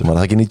milliriðlun aftur. Var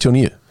það ekki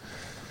 99?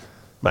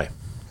 Nei,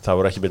 það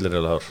voru ekki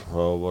milliriðlar þar.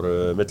 Það voru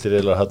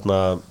milliriðlar hérna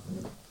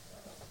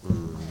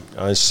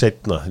aðeins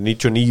seinna.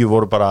 99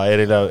 voru bara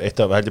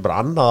heldur bara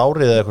annað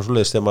árið eða eitthvað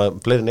svoleiðis þegar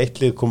fleiri en eitt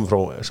lið komið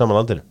frá saman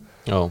landinu.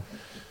 Já.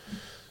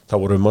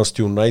 Það voru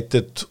Manchester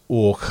United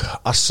og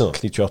Arsenal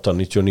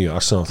 98-99.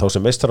 Arsenal þá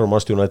sem meistarar og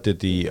Manchester United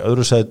í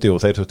öðru sæti og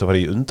þeir þurftu að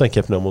fara í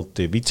undankeppni á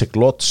móti Vícek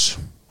Lodz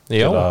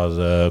til að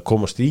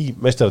komast í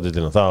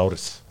meistaradeildina það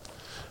árið.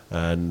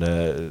 En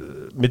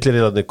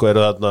milliriðarnir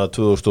eru þarna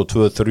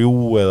 2002-2003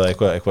 eða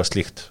eitthvað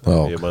slíkt.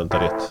 Ég man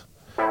þetta rétt.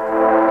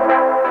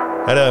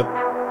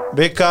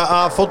 Vika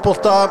af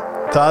fótbolta,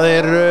 það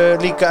er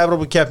líka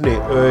Evrópukeppni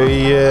í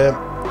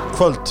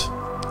kvöld.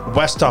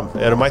 West Ham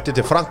eru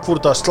mættið til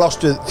Frankfurt að slást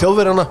við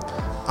Þjóðverjana,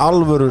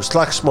 alvöru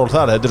slagsmál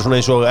þar. Þetta er svona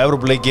eins og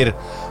Evrópuleikir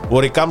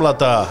voru í gamla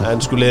daga,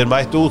 ensku liðir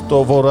mættu út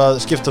og fóru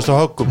að skiptast á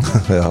höggum.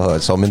 Já, það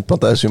er sá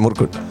myndbanda þessu í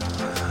morgun.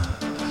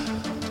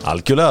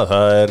 Algjörlega,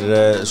 það er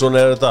svona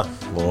er þetta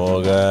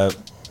og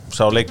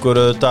sá leikur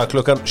auðvitað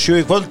klukkan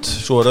 7 í kvöld.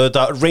 Svo er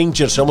auðvitað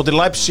Rangers á móti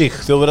Leipzig,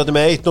 Þjóðverjarnir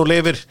með 1-0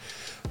 yfir.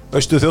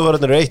 Austu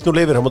Þjóðverjarnir eru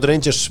 1-0 yfir á móti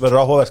Rangers,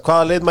 verður áhugavert.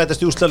 Hvaða lið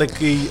mætast í úrslitaleik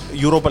í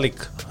Europa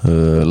League?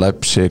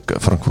 Leipzig,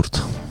 Frankfurt.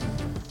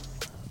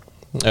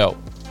 Já.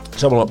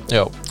 Sammála?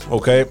 Já.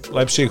 Ok,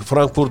 Leipzig,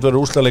 Frankfurt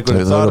verður úrslitaleikur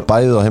þar. Það verður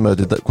bæðið á heima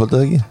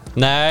kvöldið ekki?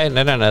 Nei,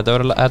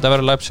 þetta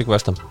verður Leipzig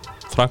West Ham.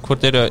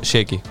 Frankfurt eru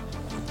Sheki.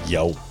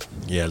 Já,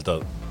 ég held að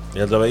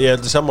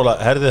sammála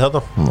herðið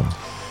þarna.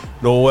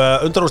 Nú,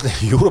 undanúrslit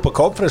Europa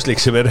Conference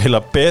League sem eru heila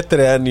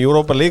betri en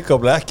Europa League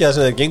og ekki það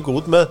sem þeir gengu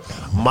út með.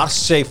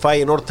 Marseille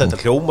Feyenoord, þetta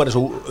hljómar eins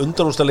og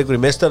undanúrslitaleikur í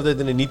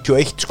meistaradeildinni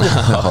 91 sko.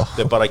 Þetta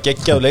er bara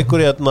geggjaður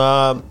leikur í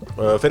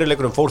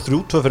fyrirleikurinn fór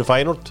 3-2 fyrir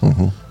Feyenoord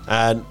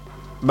en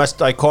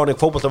mest iconic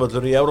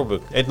fótboltavöllur í Evrópu,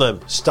 einn af þeim,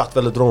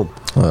 Stadvelodrome.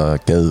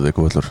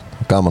 Geðveiku völlur,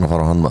 gaman að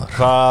fara á hann maður.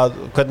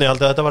 Hvernig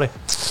haldið þetta var í?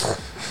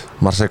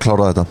 Marseille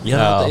kláraði þetta. Ég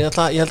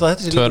held að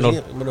þetta sé líka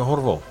ég muni að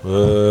horfa á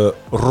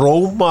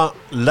Roma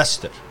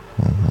Leicester.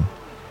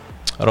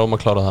 Róma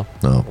kláraði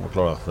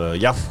það.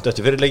 Jafnt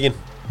eftir fyrirleikin.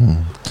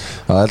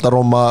 Það held að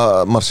Roma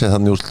Marseille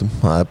þannig úrslitum.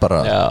 Það er bara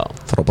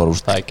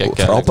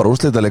frábær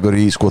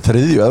úrslitaleikur í sko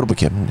þriðju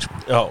Evrópukeppninni sko.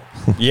 Já,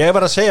 ég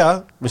verð að segja,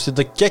 minnst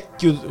þetta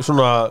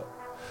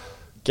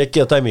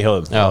geggjuð dæmi hjá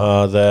þeim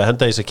að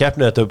henda í þessi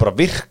keppni, þetta hefur bara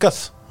virkað.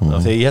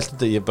 Þegar ég held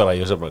þetta,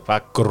 ég sagði bara,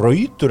 hvað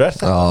grautur er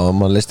þetta? Já,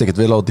 mann leist ekkert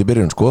vel á þetta í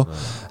byrjun sko.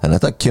 En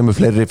þetta kemur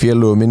fleiri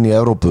félögum inn í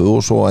Evrópu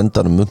og svo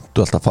endanum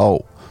myndu alltaf fá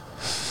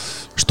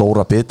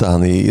stóra bita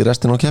hann í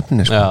restin á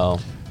keppninni sko.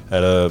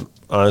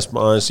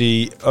 Aðeins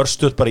í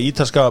örstuð bara í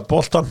ítalska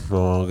boltan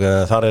og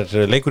þar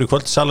er leikur í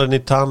kvöld,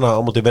 Salernitana á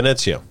móti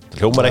Venezia. Það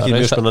hljómar ekki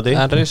mjög spennandi.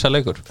 En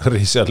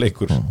risa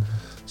leikur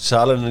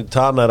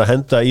Salernitana er að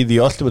henda í The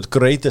Ultimate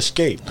Great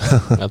Escape.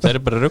 Þeir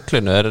eru bara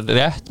ruglinu. Þeir eru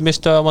rétt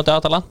mistu á móti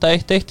Atalanta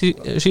 1-1 í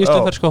síðustu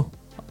fyrir sko.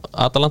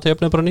 Atalanta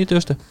jöfnir bara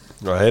 90.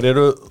 Já, þeir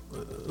eru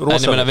rosalega.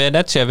 En ég meina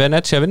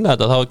Venezia vinna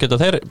þetta, þá geta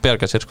þeir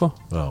bjargað sér sko.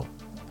 Já.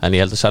 En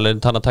ég held að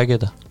Salernitana tæki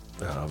þetta.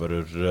 Já, það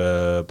verður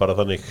bara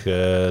þannig.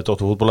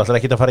 Dóttur fútból ætlar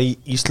ekki að fara í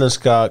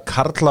íslenska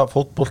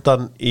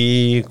karlafótboltan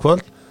í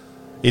kvöld.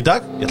 Í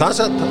dag, ég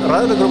ætla að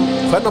ræða ykkur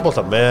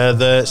kvennabóltan með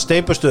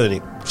Steipustöðinni.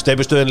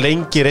 Steipustöðin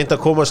lengi reyndi að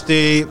komast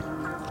í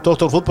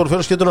Dóttur fútból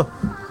fjölskylduna.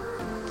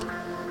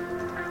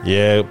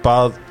 Ég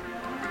bað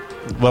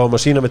að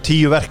sína með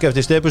 10 verk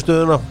eftir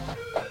Steipustöðina.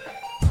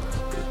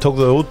 Tók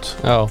þau út.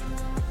 Já.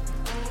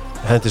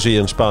 Hendi svo í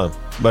en spaðan.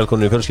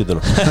 Velkomin í fjölskylduna.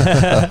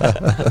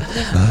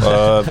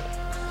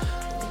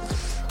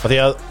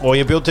 Og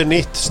ég bjóð til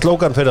nýtt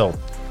slógan fyrir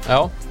þá. Já.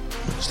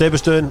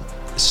 Steipustöðin,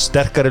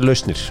 sterkari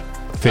lausnir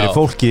fyrir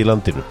fólki í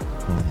landinu.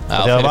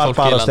 Já,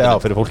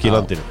 fyrir fólki í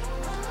landinu.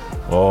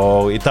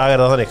 Og í dag er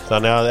það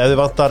þannig að ef þið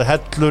vantar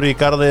hellur í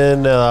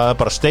garðin eða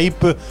bara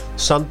steipu,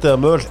 sand eða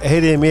möl,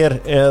 heyriði mér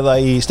eða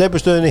í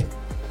Steipustöðinni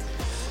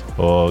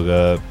og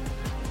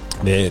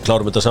við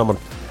klárum þetta saman.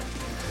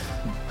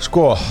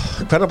 Sko,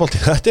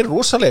 kvennabolti, þetta er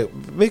rosaleg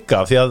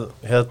vika því að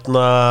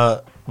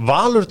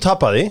Valur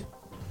tapaði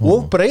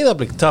og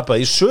Breiðablik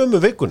tapaði í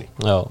sömu vikunni.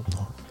 Já.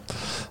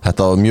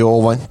 Þetta var mjög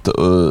óvænt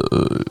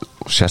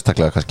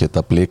sérstaklega kannski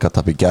þetta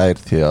Blikatap í gær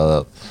því að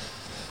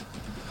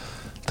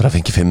það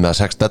fengi 5 eða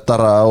 6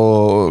 dettara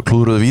og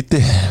klúðruðu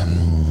víti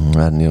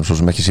en ég hef svo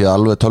sem ekki séð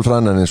alveg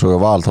tölfræðin en eins og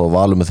ég var þá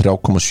Valur með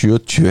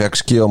 3,70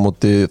 XG á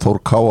móti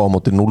Þór K á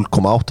móti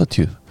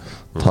 0,80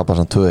 tapar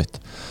samt 2-1.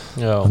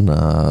 Þannig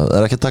að það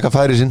er ekki að taka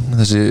færi sín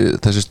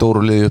þessi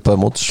stóru liði upp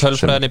að móts.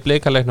 Tölfræðin í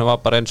Blikaleiknum var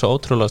bara eins og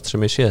ótrúlegast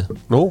sem ég séð.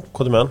 Nú,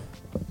 hvað er með hann?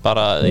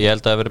 Bara, ég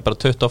held að það verið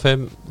bara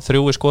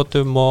 25-3 í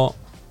skotum og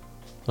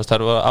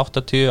það var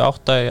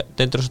 88 í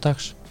Dangerous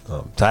Attacks.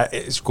 Það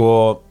er sko,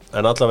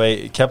 en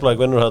allavega Keflavík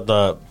vinnur þetta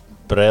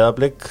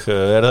Breiðablik,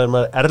 er það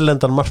með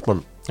erlendan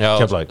markmann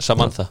Keflavík? Já,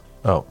 saman það.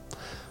 Já,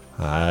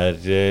 það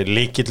er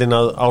lykillinn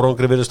að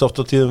árangri virðist oft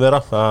á tíðum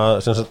vera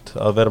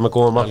að vera með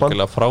góðan markmann.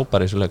 Algjörlega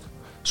frábær í þessu leik.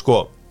 Sko,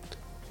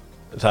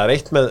 það er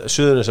eitt með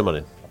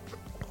Suðurnesjamaninn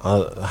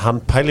að hann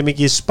pæli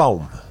mikið í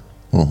spám.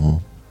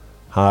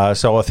 Það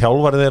sá að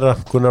þjálfarið þeirra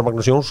Gunnar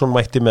Magnús Jónsson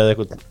mætti með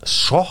eitthvað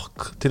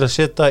sokk til að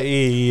setja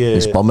í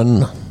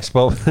spámennina.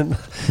 Sko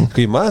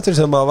ég maður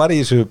sem að var í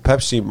þessu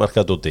Pepsi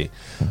markadóti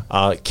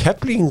að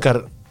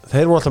Keflingar,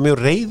 þeir voru alltaf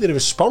mjög reiðir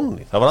yfir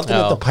spánni. Það var aldrei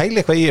neitt að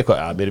pæla eitthvað í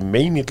eitthvað mér er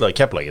meinillega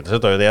Kefla, ég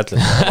þetta við þetta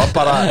það var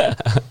bara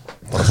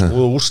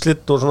skoðu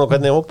úrslit og svona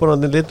hvernig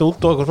hópurandinn litu út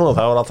og eitthvað svona,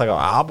 það var alltaf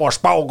að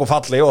spák og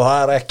falli og það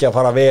er ekki að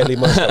fara vel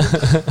í mannskap.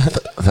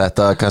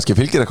 Þetta kannski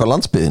fylgir eitthvað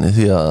landsbyðinni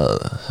því að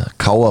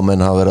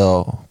káamenn hafa verið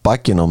á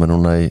bakinu á mig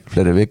núna í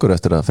fleiri vikur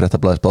eftir að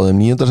Fréttablaðið spáði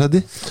 9. sæti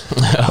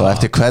og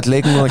eftir hvern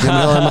leik núna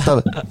kemur á þeim alltaf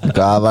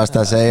hvað varst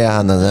að segja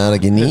hann að það er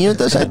ekki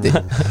 9. sæti.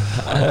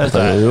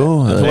 Þú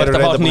ert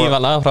að fá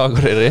hnífana frá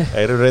Akureyri.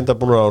 Eru reynda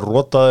búin að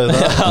rota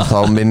þetta? Þá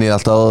minni ég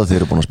alltaf á það, þeir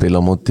eru búin að spila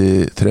á móti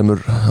 3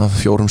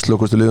 af 4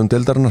 slökustu liðum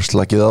deildarinnar,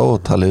 slakið á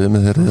og talið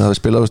með þeir hafi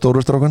spilað við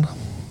stóru strákana.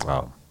 Já,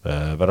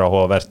 verður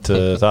áhugavert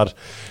þar.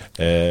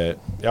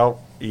 Já,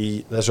 í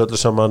þessu öllu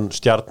saman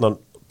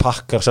Stjarnan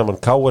pakkar saman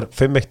KR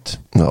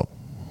 5-1.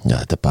 Já,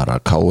 þetta er bara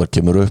KR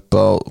kemur upp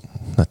á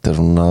þetta er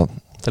svona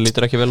það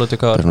lítur ekki vel út í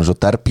KR. Það er svona svo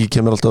derby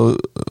kemur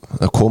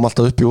alltaf kom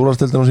alltaf upp í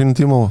úrvalsdeildina á sínum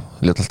tíma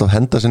og lét alltaf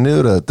henda sig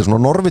niður, þetta er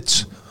svona Norvits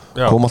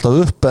kom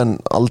alltaf upp en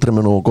aldrei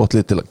með nú gott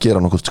lið til að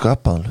gera nokkuð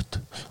skapaðan hlut.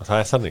 Það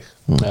er þannig.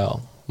 Já,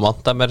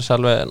 monta mér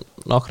alveg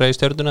nokkra í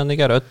stjörnuna en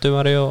ekki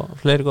Öttumari og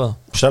fleiri góða.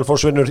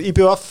 Selfoss vinnur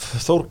IBF,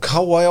 Þór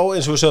K.A.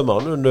 eins og við sögum á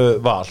hann, unnu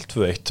Val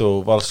 2-1 og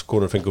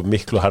Valskonur fengur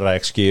miklu herra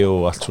XG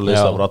og allt svo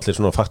leist, það voru allir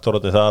svona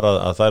faktorarnir þar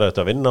að það er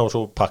auðvitað að vinna og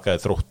svo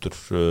pakkaði Þróttur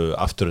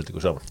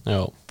afturöldingu saman.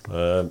 Já.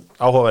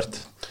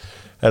 Áhugavert.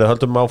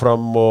 Höldum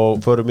áfram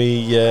og förum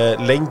í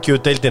lengju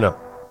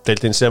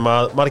deildin sem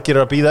að margir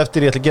eru að bíða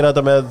eftir. Ég ætla að gera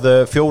þetta með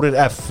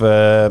 4F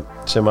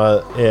sem að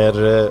er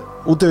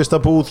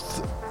útivistabúð,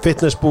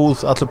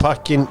 fitnessbúð, allur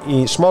pakkin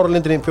í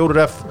Smáralindinni.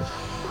 4F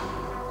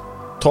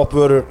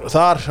toppvörur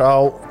þar á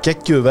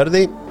geggjuðu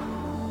verði.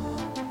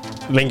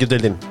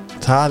 Lengjudeildin,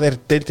 það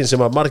deildin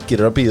sem að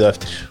margir að bíða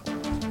eftir.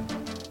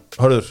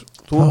 Hörður,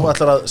 þú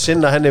ætlar að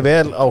sinna henni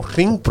vel á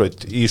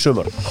Hringbraut í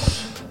sumar.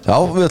 Já,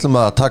 við ætlum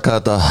að taka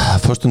þetta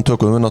föstum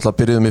tökum, við náttúrulega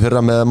byrjuðum í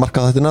fyrra með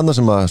markaþættin annað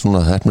sem að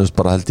svona hefnust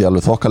bara held ég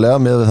alveg þokkalega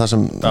með það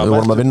sem við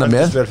vorum að vinna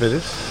með.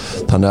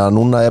 Þannig að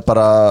núna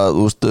bara,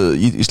 þú veist,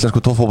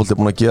 íslensku toppfótbolti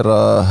búin að gera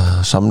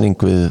samning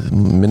við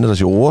minnir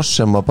þessi Ós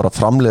sem að bara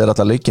framleiðir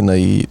alla leikina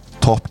í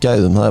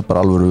toppgæðum, það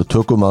bara alveg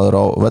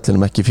tökumaður á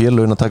vellinum, ekki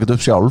félögin að taka þetta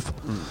upp sjálf.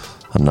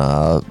 Þannig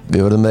að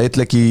við verðum með eitt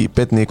leik í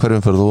beinni í hverju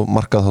umferð og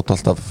markað þátt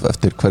alltaf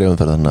eftir hverju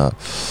umferð, þannig að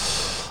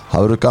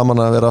það verður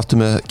gaman að vera aftur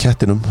með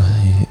kettinum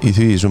í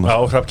því í sumar. Já,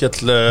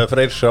 Hrafnkell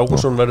Freyr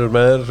Ágústsson verður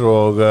með þér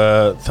og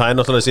það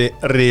náttúrulega þessi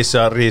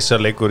risa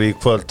leikur í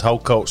kvöld.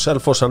 HK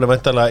Selfoss, hann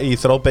væntanlega í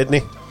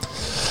þráðbeinni.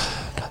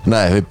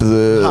 Nei, við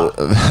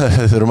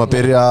þurfum að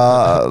byrja á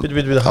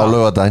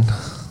laugardaginn.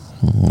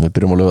 Við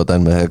byrjum á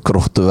laugardaginn með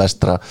Gróttu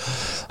Vestra.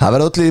 Það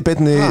verður öll í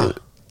beinni,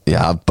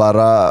 já,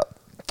 bara...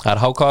 Það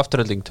HK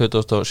afturhalding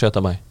 27.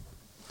 maí,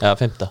 eða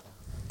 5.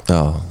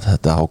 Já,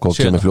 þetta HK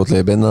kemur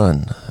fljótlega í beinna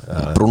en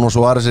Bruno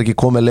Suárez ekki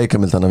komið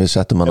leikamild þannig að við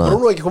settum hana.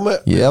 Bruno ekki komið?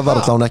 Ég var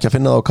allavega ekki að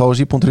finna það á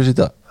KSI.is í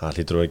dag. Það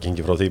hlýtur að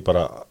gengi frá því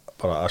bara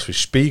as we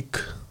speak.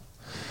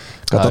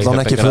 Gat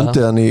allavega ekki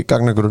fundið hann í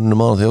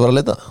gagnagrunnum á þegar ég var að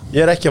leita.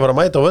 Ég ekki að fara að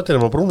mæta á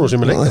völdinum á Bruno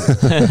sem leikar.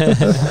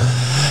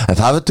 En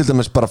það var til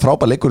dæmis bara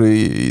frábær leikur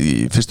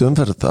í fyrstu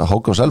umferð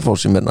HK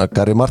Selfoss, ég menna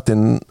Gary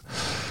Martin,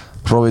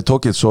 Hrofi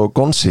Tókits og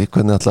Gonsi,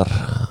 hvernig ætlar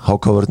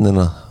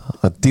HK-vörnina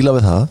að díla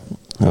við það?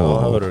 Og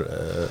það verður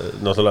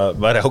náttúrulega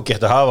væri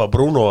ágætt að hafa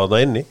Bruno þarna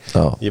inni.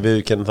 Ég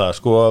viðurkenni það.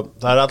 Sko,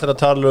 það allir að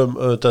tala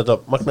þetta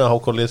magnaða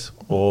HK-lið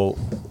og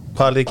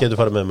hvaða lið getur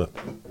farið með mig?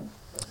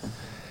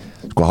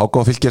 Sko, HK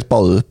fylgir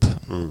spáð upp.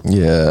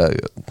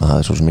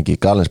 Það svo sem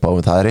ekki galins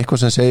spáð, það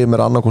eitthvað sem segir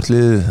mér annarkvort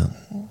lið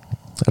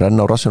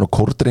renna á rassin og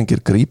kórdrengir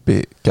grípi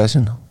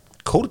gæsin.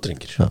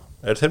 Kórdrengir? Já.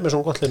 Þeir með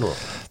svona gott lið núna?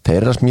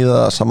 Þeir að smíða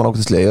saman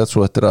ákvæmslega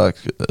svo eftir að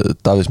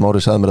Davíð Smári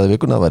sagði mér það í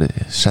vikuna, það væri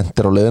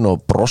sendir á leiðin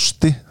og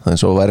brosti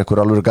eins og væri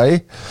eitthvað alveg gæi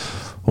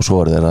og svo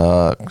var þeir að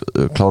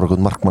klára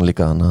eitthvað markmann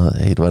líka, þannig að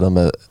þeir verða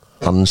með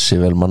ansi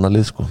vel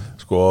mannalið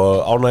Sko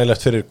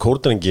ánægilegt fyrir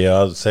kórdrengi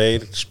að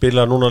þeir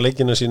spila núna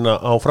leikina sína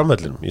á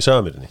framvellinum í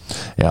Sagamýrinni.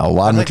 Já,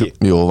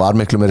 var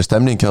miklu meiri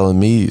stemning hjá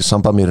þeim í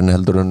Sambamýrinni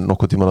heldur en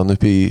nokkuð tíma rann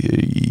upp í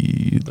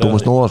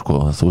Dómusnóa sko,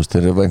 þú veist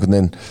þeir eru einhvern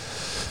veginn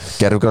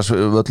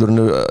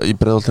gerfgrasvöllurinu í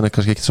Breiðholtinu er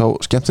kannski ekki sá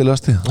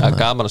skemmtilegasti. Það er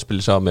gaman að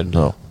spila í Sagamýrinni.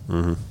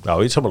 Já,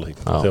 í samanlega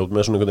því. Þegar út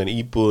með svona einhvern veginn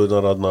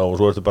íbúðunar og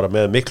svo ertu bara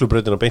með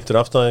miklubrautina beintur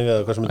aftan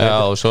eða hvað sem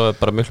Já, og svo er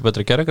bara miklu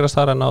betri gerfgras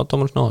þar en á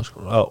Dómusnóa sko.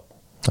 Já.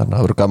 Þannig að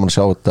það verður gaman að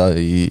sjá þetta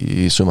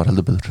í sumar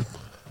heldur betur.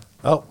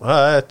 Já,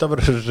 þetta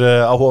verður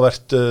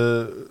áhugavert.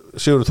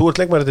 Sigurður, þú ert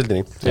leikmaður í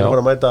deildinni. Þú erum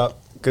bara að mæta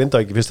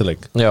Grindavík í fyrsta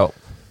leik. Já.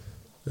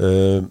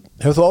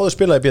 Hefur þú áður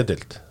spilað í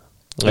B-deild?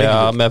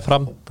 Já, með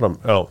fram,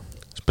 já.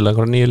 Spilaði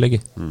einhverja 9 leiki.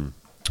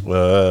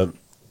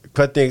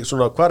 Hvernig,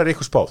 svona, hvað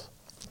ykkur spáð?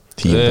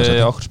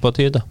 10. Okkur spáð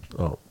 10.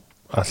 Já.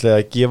 Ætli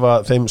að gefa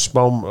þeim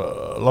smám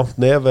langt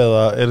nef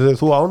eða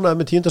þú ánægð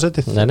með 10.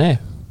 setið? Nei.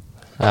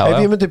 Já,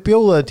 Ef ég myndi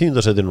bjóða þig 10.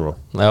 setið núna,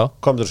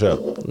 hvað myndir þú segja?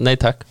 Nei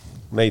takk.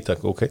 Nei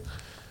takk, ok.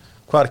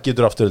 Hvar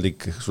getur afturhalding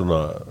svona?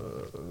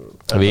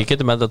 Við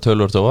getum enda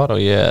tölvört óvar og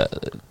ég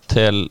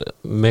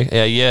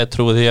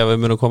trúi því að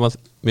við munum koma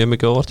mjög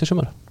mikið óvart í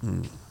sumar.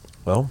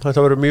 Já,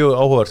 þetta verður mjög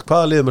áhugavert.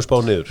 Hvaða liðum er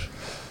spáð niður?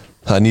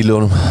 Það er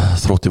nýliðunum,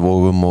 Þrótti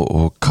Vogum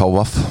og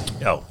KVF.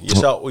 Já,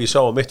 ég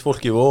sá að mitt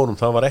fólk í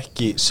Vogunum, það var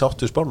ekki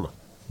sátt við spána.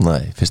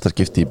 Nei, fyrsta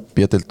skipti í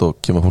B-deild og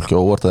kemur fólki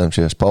óvart að þeim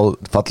sé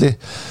spáð falli.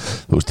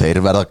 Þú veist,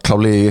 þeir verða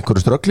kláli í einhverju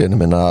ströggli en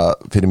ég meina,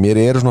 fyrir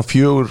mér eru svona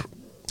fjögur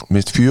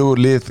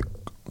lið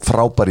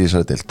frábæri í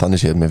þessari deild.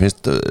 Þannig séð, mér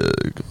finnst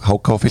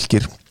HK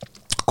Fylkir,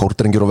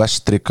 Kórdrengir og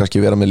Vestri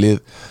kannski vera með lið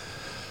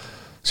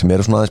sem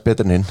eru svona aðeins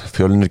betur en hinn.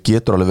 Fjölnir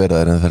getur alveg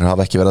verið þeir en þeir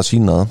hafa ekki verið að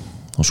sína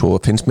það og svo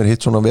finnst mér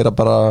hitt svona að vera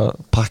bara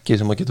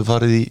pakki sem að getur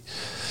farið í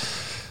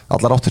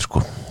allar áttir sko.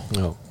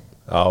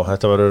 Já,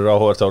 þetta verður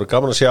áhugavert. Það verður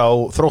gaman að sjá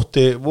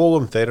Þrótti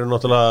Vogum. Þeir eru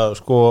náttúrulega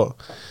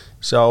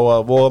sjá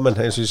að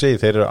Vogamenn, eins og ég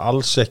segi, þeir eru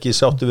alls ekki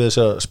sátti við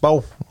þessa spá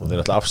og þeir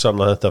ætla að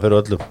afsanna þetta fyrir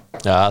öllum.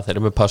 Já, þeir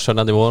eru með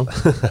passunandi Vogum.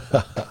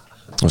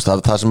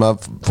 Það sem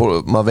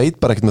maður veit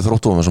bara ekkert með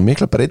Þrótti Vogum, svo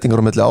mikla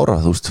breytingar á milli ára.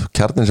 Þú veist,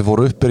 kjarnin sem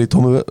fóru upp í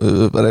tómu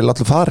er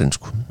allur farin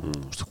sko.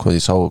 Hvað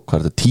ég sá, hvað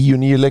er þetta,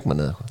 10 nýju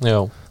leikmenn eða eitthvað. Já.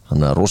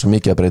 Þannig að rosa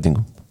mikið af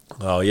breytingum.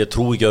 Já, ég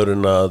trúi ekki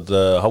öðrun að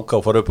HK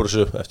fara upp úr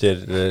þessu eftir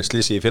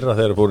slísi í fyrra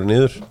þegar fóru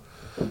niður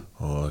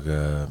og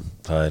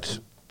það er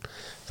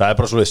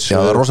bara svo viss. Já,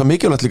 það er rosa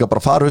mikilvægt líka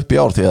bara að fara upp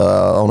í ár því að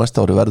á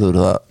næsta ári verður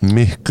það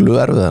miklu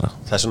erfiðara.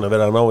 Þess vegna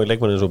verða að ná í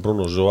leikmenn eins og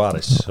Bruno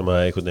Suárez sem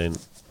að einhvern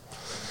veginn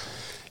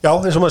já,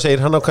 eins og maður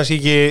segir, hann á kannski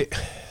ekki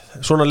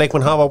svona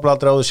leikmenn hafa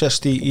ábladri áður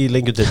sérst í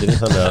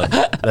lengjudeildinni þannig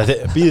að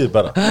bíðið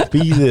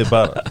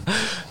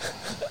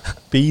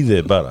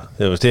bara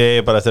þú veist, ég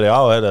er bara eftir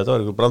þetta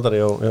var einhver brandari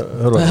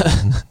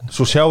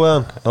svo sjáu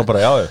hann, þá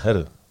bara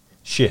heyrðu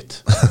shit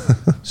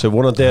sem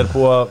vonandi er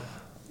búið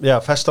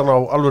að festa hann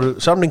á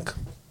alvöru samning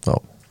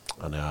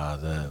þannig að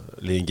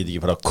liðin geti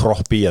ekki fara að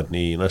kroppa í hann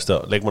í næsta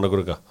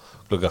leikmannaglugga.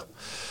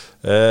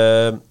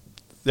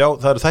 Já,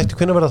 það eru þættir,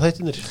 hvenær verða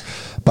þættirnir?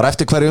 Bara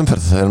eftir hverju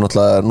umferð. Það er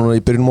náttúrulega, núna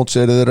í byrjun móts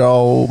eru þeir á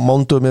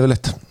mándugum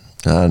yfirleitt,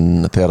 en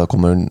þegar það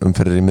koma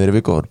umferðir í miðri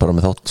viku, bara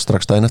með þátt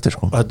strax daginn eftir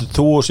sko. Þetta er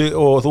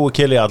þú og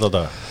Keli alla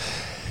daga?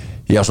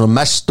 Já, svona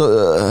mest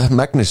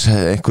megnis,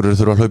 einhverjur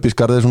þurfa að hlaupa í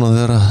skarðið svona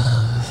þegar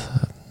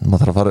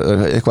maður þarf að fara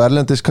eitthvað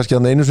erlendis kannski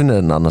að einu sinni,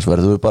 en annars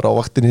verðum við bara á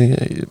vaktinni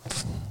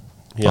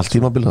í allt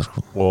tímabilið sko.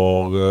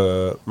 Og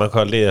með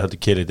hvaða liði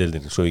heldur Keli í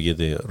deildinni, svo ég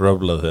geti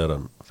röflað þegar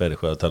hann fer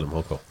eitthvað að tala um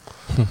HK?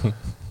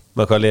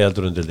 Með hvaða liði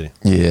heldur hann deildinni?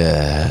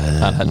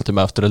 Hann heldur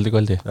með afturöldi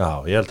kvöldi. Já,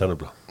 ég held hann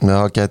nefnilega. Já,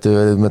 gæti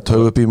verið með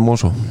taug upp í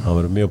Mosó. Það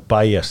verður mjög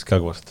bæjast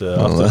kakvart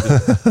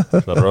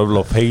svona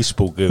röfla á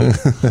Facebook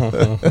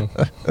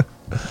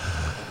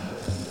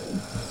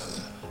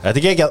Þetta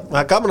er ekki, það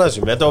er gaman að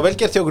þessum. Þetta var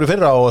velgert hjá okkur í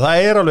fyrra og það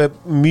er alveg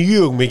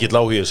mjög mikill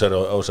áhugi á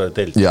þessari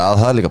deild. Já,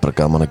 það er líka bara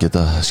gaman að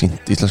geta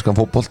sýnt íslenskan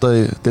fótbolta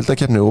í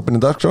deildakeppni og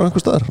opinni dagskrá einhver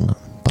staðar.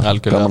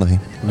 Algjörlega,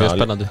 mjög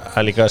spennandi. Það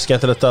er líka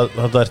skemmtilegt að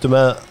þetta ertu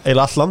með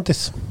eila all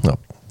landið. Já.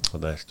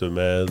 Þetta ertu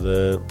með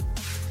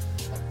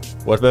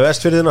þú ert með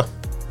Vestfirðina.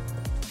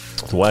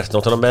 Þú ert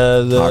náttúrulega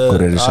með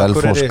Akureyri,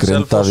 Selfoss,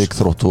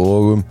 Grindavík,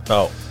 Þróttuogum.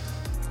 Já.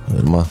 Við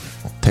erum að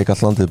teika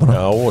all landið bara.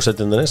 Já, og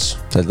Seltjarnarnes.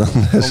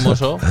 Og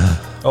Mosó.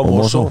 Og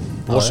Mosó.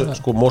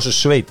 Sko Mosó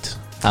sveit.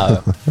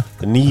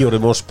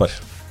 Nýjórið Mosbar.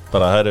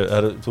 Bara,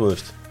 þú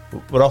veist,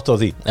 þú var átt á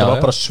því. Það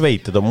var bara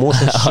sveit, þetta var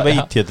Mosó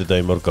sveit hétt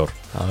þetta í mörg ár.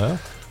 Já.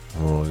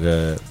 Og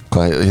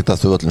hvað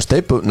hittast þú öllum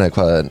steipu? Nei,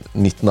 hvað er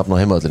nýtt nafn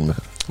á heimaðallinu?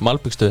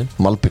 Malbyggstöðin.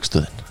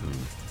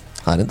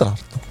 Það er enda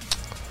hart.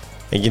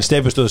 Engin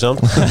steipustöðu samt.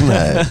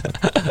 Nei.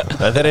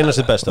 En þeir reyna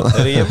sitt besta.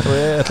 Ég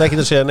ætla ekki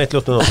að segja neitt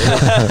ljótt um það.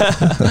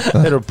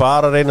 Þeir eru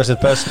bara að reyna sitt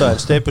besta,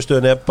 en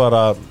steipustöðin er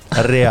bara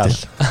real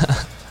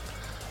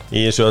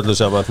í þessu öllu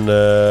saman.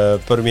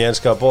 Börum í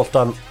enska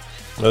boltan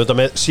auðvitað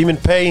með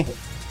Síminn Pay,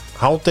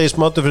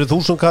 hádegismátu fyrir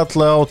 1000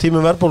 kall á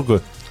tímum verðbólgu.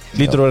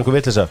 Lítur á einhver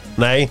vitleysa?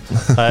 Nei,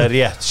 það er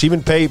rétt.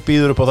 Síminn Pay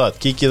býður upp á það.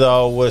 Kíkið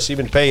á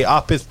Síminn Pay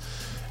appið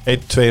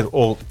 1, 2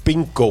 og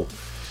bingo.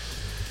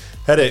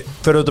 Herri,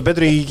 fyrir auðvitað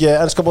betur í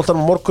enska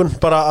boltanum morgun,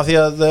 bara af því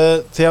að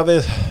þegar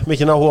við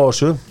mikið áhuga á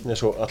þessu,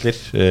 eins og allir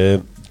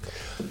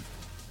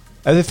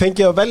ef þið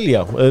fengið að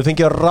velja, ef þið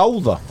fengið að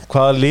ráða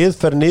hvaða lið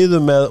fer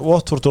niður með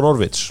Watford og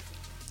Norwich,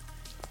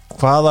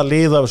 hvaða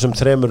lið af þessum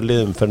 3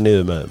 liðum fer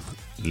niður með þeim?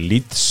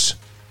 Leeds,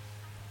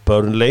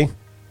 Burnley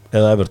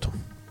eða Everton?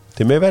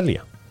 Þið með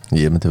velja.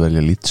 Ég myndi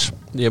velja Leeds.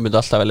 Ég myndi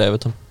alltaf velja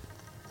Everton.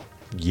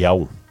 Já.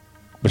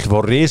 Viltu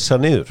fá risa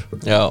niður?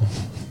 Já.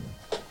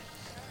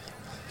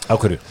 Á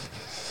hverju?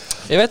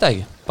 Ég veit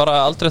ekki,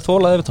 bara aldrei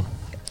þólað Everton.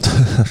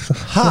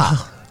 Ha?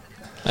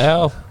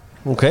 Já.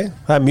 Ok,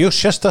 það er mjög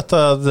sérstætt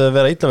að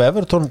vera illa við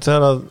Everton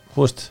þegar að, þú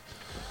veist,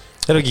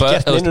 þeir eru ekki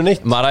gert neinu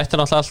nýtt. Maður ætti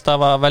náttúrulega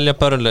alltaf að velja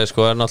Burnley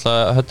sko, en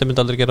náttúrulega Hötti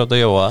myndi aldrei gera út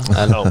að jóa.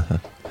 En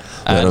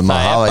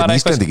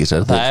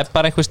það er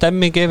bara einhver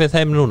stemming yfir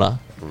þeim núna.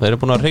 Þeir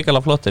eru búin að vera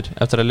hrikalega flottir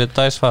eftir að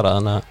lita Dice fara,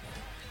 þannig að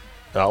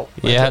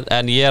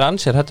en ég er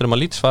ansér hættur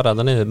að Leeds fara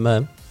þetta niður með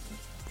þeim.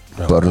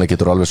 Börnlega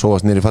getur alveg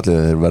sóast nýri fallið.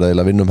 Þeir verða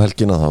eiginlega að vinna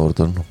helgina, þá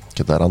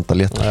geta það randa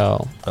léttar.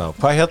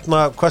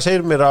 Hvað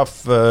segir mér af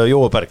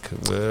Jóaberg?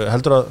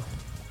 Heldur að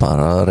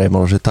bara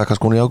reymar á sér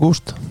takaskónu í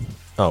ágúst.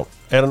 Já,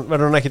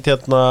 verður hann ekkit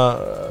heldur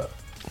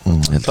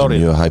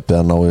mjög hæpið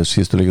að ná í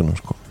síðustu leikjunum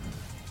sko.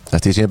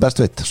 Eftir því sem ég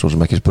best veit, svo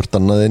sem ekki spurt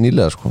hann að þið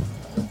nýlega sko.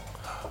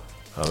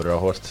 Það verður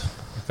áhvert.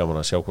 Gaman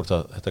að sjá hvort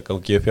að þetta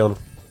gangi upp hjá hann.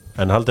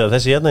 En haldið að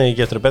þessi ég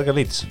getur að berga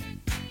Leeds.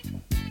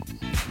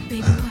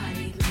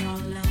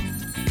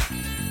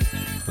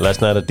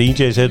 Last night a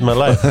DJ saved my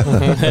life.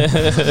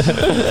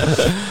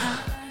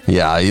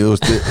 Já, þú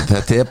veist,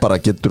 þetta er bara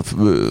getur,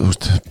 þú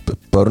veist,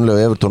 Burnley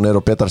og Everton er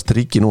á betra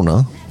stríki núna.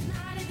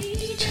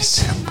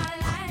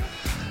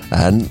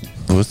 En,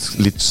 þú veist,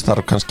 Leeds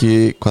þarf kannski,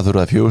 hvað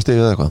þurfa það, 4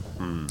 stig eða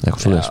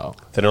eitthvað svoleiðis.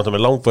 Þeir eru náttúrulega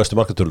með langbestu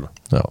markatöluna.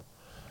 Já.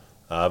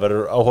 Það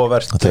verður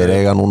áhugavert. Þeir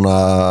eiga núna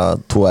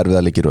 2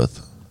 erfiða leiki í röð.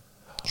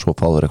 Svo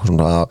fá þeir eitthvað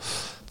svona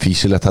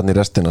físilegt hann í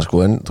restina sko,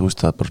 en þú veist,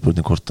 það er bara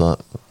spurning hvort að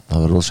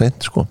það verður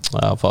seint sko.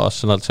 Já, fá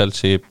Arsenal,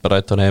 Chelsea,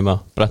 Brighton heima,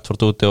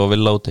 Brentford úti og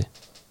Villa úti.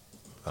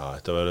 Já,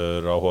 þetta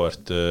verður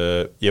áhugavert.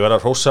 Ég verður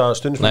að hrósa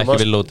stundismunum. Nei,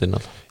 ekki Villa úti. Ég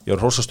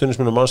verður að hrósa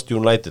stundismunum Manchester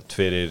United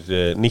fyrir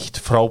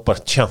nýtt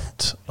frábært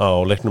tjant á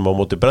leiknum á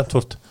móti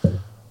Brentford.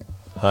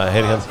 Það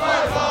heyri hérna.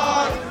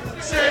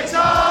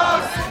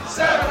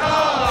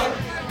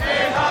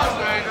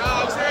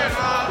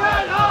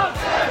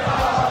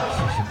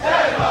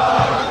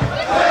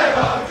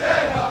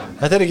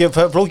 Þetta er ekki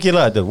flókið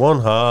lag, þetta er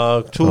 1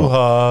 hug, 2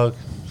 hug,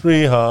 3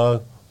 hug,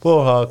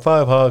 4 hug,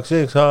 5 hug,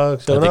 6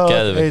 hug, 7 hug,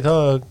 8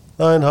 hug,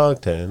 9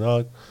 hug, 10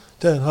 hug,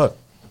 10 hug,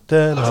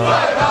 10 hug.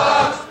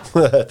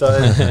 Þetta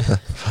er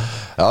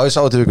Já, ég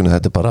sá þetta í vikunni,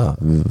 þetta er bara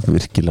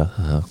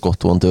virkilega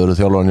gott vondi öru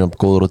þjálfarinn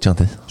góður og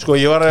tjantið. Sko,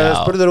 ég var að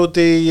spurði þér út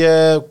í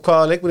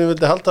hvaða leikmenn ég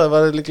vildi halda. Það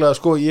var líklega,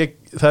 sko,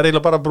 það er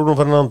eiginlega bara Bruno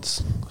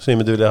Fernandes sem ég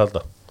myndi vilja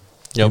halda.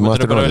 Já,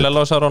 myndir þú bara vilja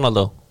losa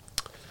Ronaldo?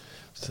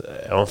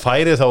 ef hann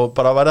færi þá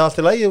bara verði allt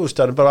í lagi,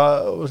 það er bara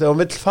ef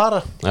hann vill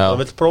fara, ef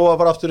hann vill prófa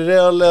bara aftur í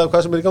Real eða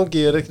hvað sem í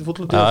gangi, ég ekkert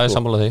fúll út í Já, ég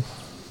sammála því.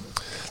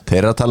 Þeir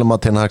eru að tala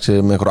að Ten Hag sé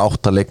með einhver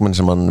 8 leikmenn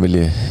sem hann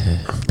vilji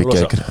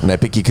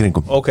byggja í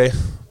kringum. Ok.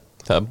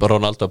 Það er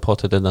Ronaldo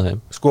potið inn að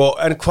þeim. Sko,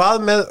 en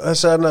hvað með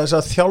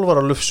þessa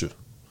þjálfara lufsu?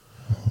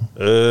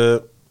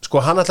 Sko,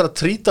 hann ætlar að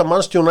trýta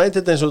Manchester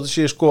United eins og það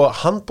sé sko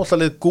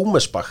handboltalið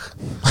Gúmesbach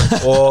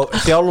og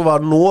þjálfa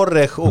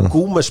Noreg og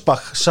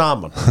Gúmesbach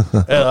saman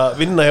eða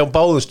vinna hjá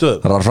báðu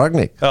stöðum. Ralf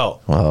Rangnick? Já.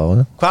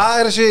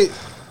 Hvað þessi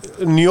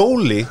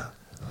njóli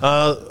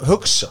að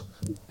hugsa?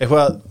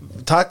 Eitthvað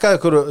taka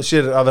ykkur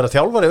sér að vera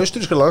þjálfari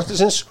austuríska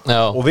landsliðsins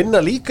og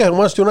vinna líka hjá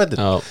Manchester United.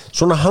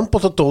 Svona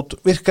handboltadót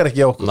virkar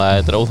ekki á okkur. Nei,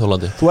 þetta er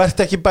óþólandi. Þú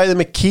ert ekki bæði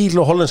með Kiel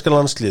og hollenska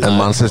landslið. En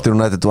Manchester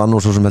United var nú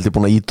svo sem heldur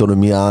búin að íta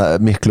honum í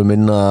miklu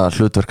minna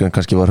hlutverk en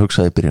kannski var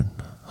hugsað í byrjun.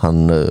 Hann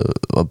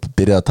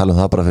byrjaði að tala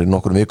það bara fyrir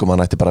nokkur vikum,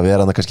 hann ætti bara að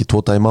vera hann kannski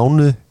 2 daga í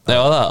mánuði.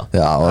 Já, það.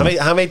 Já,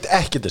 hann veit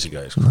ekki þessi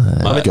gæði sko.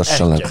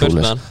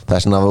 Það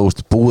er svona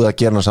búið að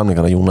gera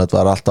samningarna. United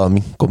var alltaf að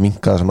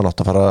minka sem hann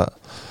átti að fara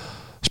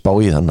spá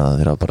í, þannig að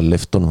þeir hafa bara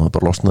liftunum og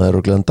bara losnaðir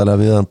og glendalega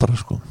við hann bara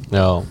sko.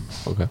 Já,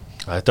 ok.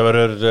 Þetta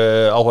verður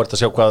áhvert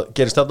að sjá hvað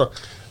gerist þarna.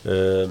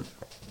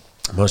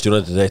 Manchester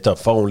United er eitt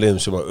af fáum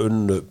liðum sem að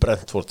unnu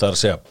Brentford, það er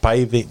að segja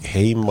bæði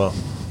heima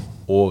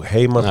og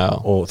heiman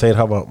og þeir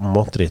hafa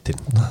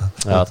Montrétin.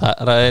 Já, það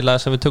er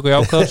eiginlega sem við tökum í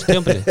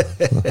ákvæðarstíðanbili.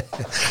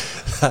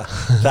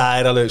 Það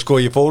er alveg, sko,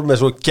 ég fór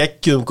með svo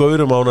geggjum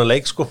gaurum á hana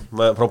leik sko,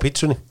 frá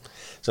pítsunni.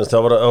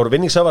 Það voru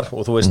vinningshafar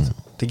og þú veist,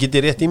 þið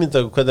getið rétt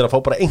ímyndað hvernig að fá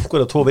bara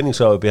einhverja 2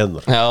 vinningshafar upp í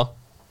hennar. Já.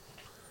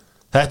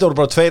 Þetta voru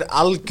bara 2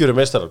 algjöru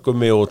meistarar,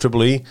 Gummi og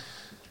Triple E.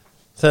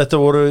 Þetta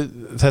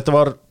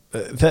var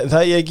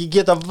það ég ekki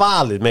geta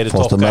valið meiri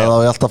toppgæja. Fórstu með það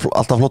og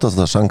alltaf flottast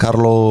þetta, San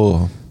Carlo.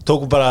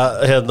 Tókum bara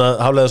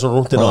haflega svona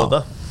rúndin á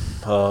þetta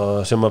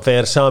sem að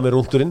fer sami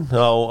rúndurinn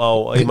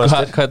í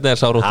Manchester. Hvernig er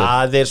sá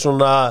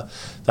rúndur?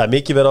 Það er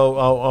mikið verið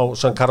á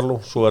San Carlo,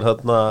 svo er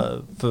þarna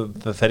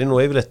fer inn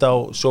og yfirleitt á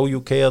So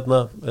UK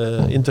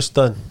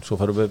Inderstaðin,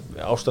 svo ferum við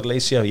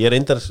Australasia, ég er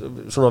endar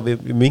svona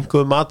við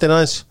minkuðum matinn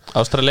aðeins.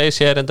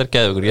 Australasia er endar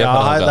geðugur. Já,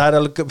 það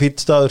er alveg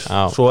fýtt staður.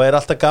 Svo er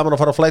alltaf gaman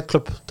að fara á Flight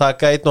Club,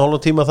 taka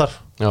 1,5 tíma þar.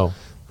 Já.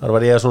 Þar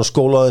var ég að svona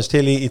skóla aðeins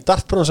til í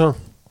dartbransanum.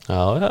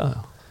 Já.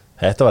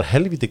 Þetta var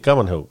helviti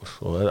gaman hjá okkur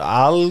og það er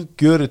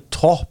algjöru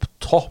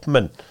topp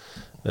menn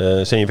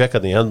sem ég fekk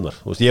hérna í hennar.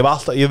 Ég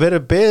hef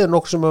verið beðið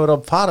nokkuð sem að vera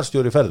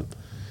farastjóri í ferðum.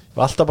 Ég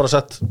hef alltaf bara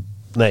sagt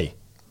nei.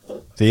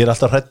 Því ég er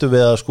alltaf hrættu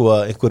við að sko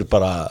að einhver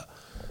bara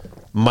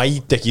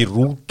mæti ekki í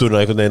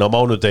rútuna einhvern veginn á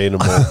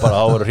mánudeginum og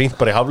bara áver hringt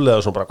bara í haflega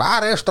og svo bara,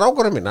 hvað er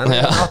strákurinn minn? Hann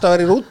átti að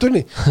vera í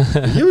rútunni.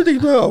 Ég veit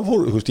ekki hvað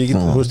fór, ég veit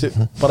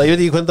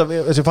ekki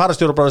hvernig þessi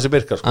farastjóra bara þessi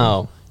virkar sko.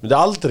 Ég myndi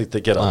aldrei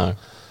að gera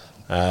það.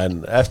 En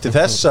eftir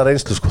þessa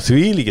reynslu sko,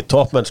 því líki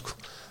toppmenn sko,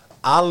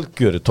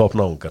 algjöru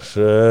toppnáungar.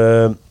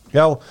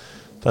 Já,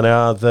 þannig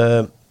að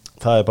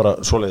það er bara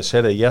svoleiðis.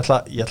 Ég ætla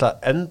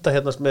að enda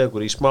hérna með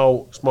ykkur í smá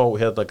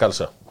hérna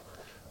galsa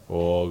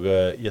og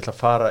ég ætla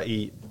að fara í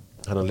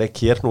hennar leik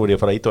hér. Nú er ég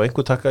að fara að íta á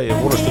einhver takka, ég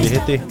vonast til ég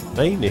hitti.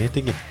 Nei, ég hitti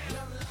ekki.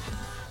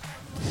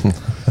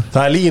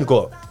 Það er lígin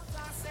góð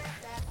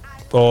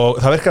og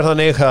það virkar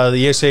þannig að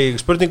ég segi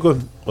spurningu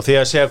og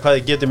þegar segja hvað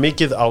ég geti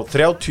mikið á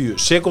 30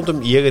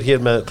 sekúndum. Ég er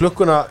hér með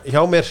klukkuna hjá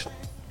mér,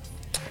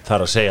 það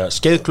er að segja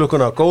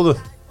skeiðklukkuna góðu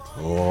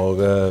og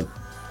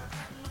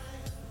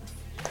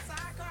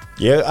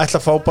ég ætla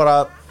að fá bara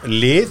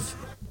lið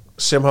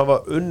sem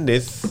hafa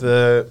unnið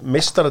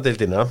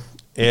meistaradeildina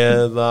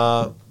eða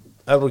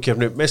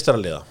Evrópukeppni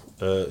meistaraliða.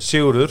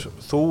 Sigurður,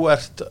 þú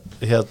ert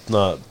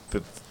hérna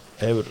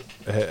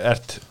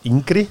ert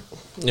yngri.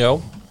 Já.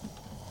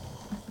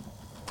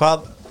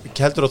 Hvað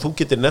heldur að þú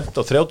getur nefnt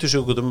á 30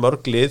 sekúndum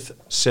mörg lið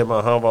sem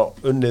að hafa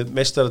unnið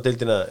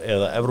meistaradeildina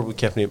eða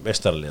Evrópukeppni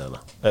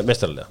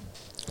meistaraliða?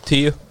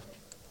 10.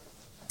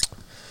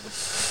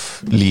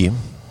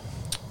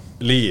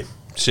 Lí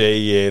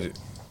segir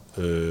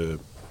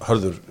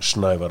Hörður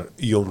Snævar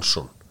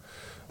Jónsson.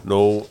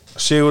 Nú,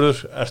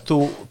 Sigurður, ert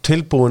þú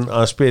tilbúin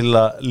að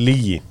spila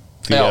Lí?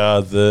 Því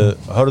að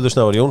Hörður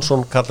Snævar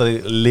Jónsson kallar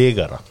þig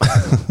legara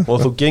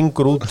og þú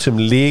gengur út sem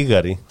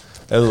legari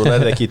ef þú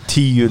nærði ekki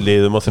 10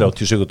 liðum á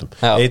 30 sekúndum.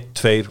 1,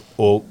 2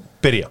 og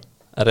byrja.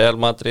 Real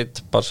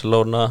Madrid,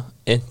 Barcelona,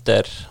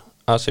 Inter,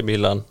 AC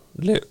Milan,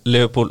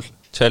 Liverpool,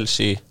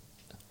 Chelsea,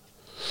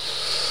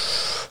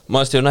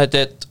 Manchester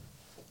United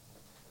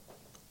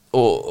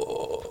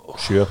og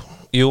 7,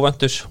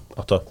 Juventus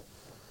 8,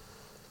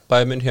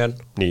 Bayern München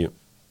 9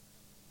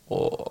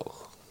 og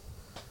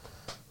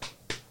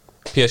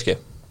PSG.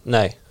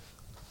 Nei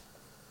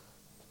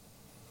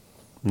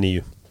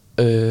 9.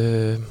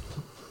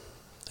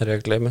 Er ég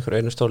að gleyma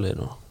einhverju einu stólið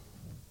nú?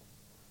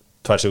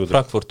 2 sekúndur.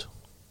 Frankfurt.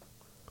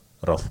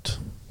 Ránt.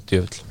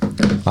 Djöfull.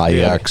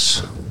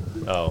 Ajax.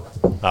 Já,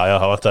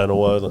 það vantaði nú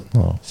að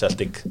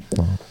Celtic.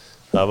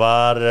 Það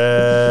var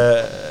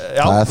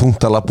Það er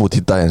þungt að labba út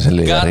í daginn sem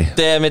lígar í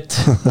Goddammit.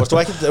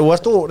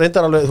 Varst þú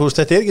reyndar alveg, þú veist,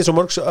 þetta er ekki svo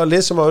mörg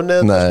lið sem að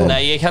unnið Nei.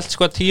 Nei, ég held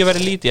sko að 10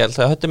 verið lítið, ég held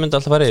að Höttur myndi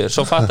alltaf fara yfir.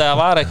 Svo fatt að það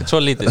var ekkert svo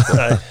lítið sko.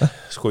 Nei,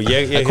 sko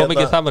ég Það kom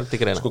ekki það mörg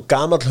til greina. Sko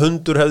gamall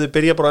hundur hefði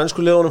byrjað bara á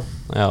ensku liðunum.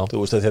 Já. Þú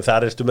veist, þegar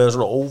þar ertu með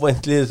svona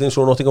óvænt lið eins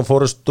og Nottingham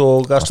Forest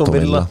og Aston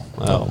Villa.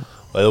 Já.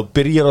 Og ef þú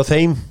byrjar á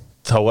þeim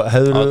þá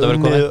hefur þetta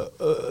verið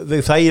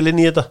þig þægileg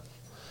inn í þetta.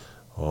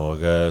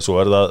 Og svo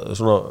er það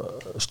svona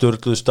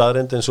störluð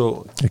staðreind eins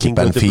og Ekki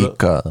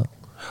Benfica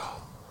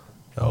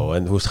Já,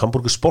 en þú veist,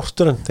 Hamburger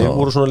Sporturinn, þeir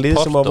voru svona lið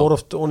sem að voru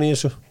oft onni í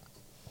þessu.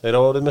 Þeir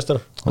hafa orðið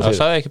meistarar. Það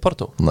sagði ekki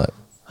Porto.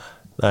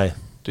 Nei.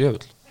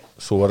 Djöfull.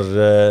 Svo var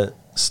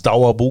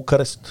Stáa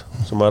Búkarest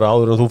sem var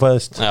áður en þú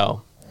fæðist. Já.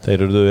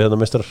 Þeir eruðu hérna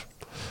meistarar.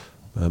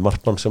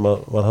 Markmann sem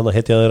var hann að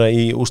hetja þeirra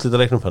í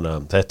úrslitaleiknum. Þannig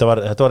að þetta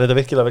var þetta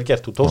virkilega vel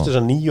gert. Þú tókst þess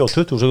að 9 og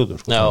 20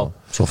 sekúndum sko. Já.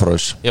 Svo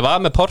frös Ég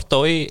var með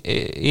Porto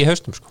í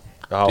haustum sko.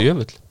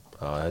 Djöfull.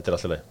 Já, þetta er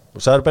alltaf leið.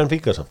 Og sagður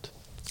Benfica samt.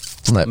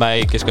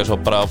 Nei, ekki sko svo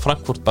bara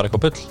Frankfurt bara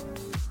eitthvað bull.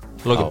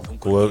 Já,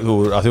 þú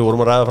að því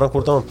vorum að ræða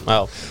Frankfurt á hann. Já.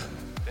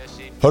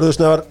 Hörðu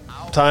Snævar,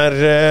 það er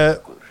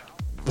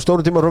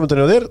stóru tíma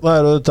röfundinni á þér. Það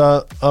er auðvitað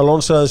að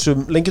lonsa þessum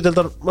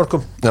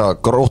lengjudeildarmörkum. Já,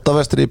 Gróta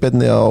Vestri í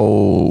beinni á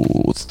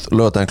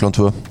laugardaginn klukkan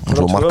 2 og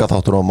svo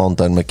markaþáttur á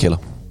mánudaginn með Kela.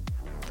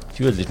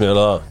 Tjóðlis mjög vel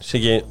að það.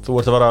 Siggi, þú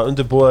ert að fara að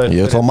undirbúa þér.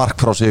 Ég vil fá mark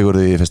frá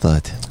Sigurði í fyrsta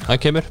þætti.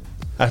 Það kemur.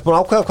 Ertu búin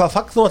að ákveða hvaða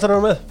fagn þú ætlar að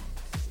vera með?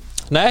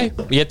 Nei,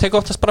 ég tek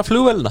oftast bara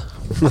flugvélina.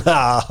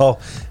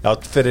 Já,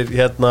 fyrir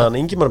hérna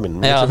Ingimar minn.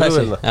 Já,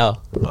 þessi, já.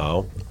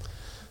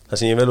 Það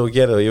sem ég vel að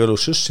gera, ég vel að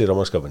sussir á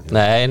mannskapin.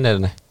 Nei.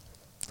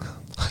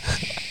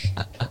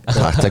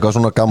 Það er eitthvað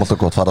svona gammalt og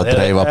gott, fara að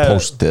dreifa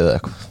postið eða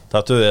eitthvað.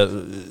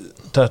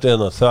 Taktu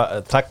hérna,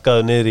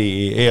 takkaðu niður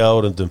í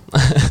árundum.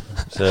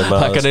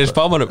 Takka niður í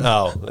spámanum. Já,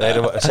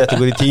 sett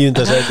ykkur í 10.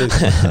 sæti.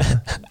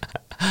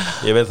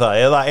 Ég vil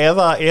það,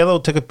 eða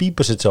þú tekur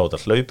Bíbersits á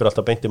þetta, hlaupir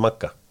alltaf beint í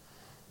Magga.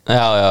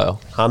 Já.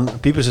 Hann,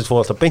 Bíbersits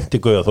fór alltaf beint í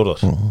Gauða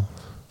Þórðars.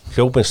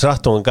 Hljópin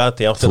stratt og hann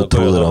gati áttina Þú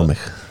trúður á mig.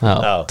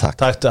 Já,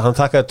 hann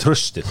takkaði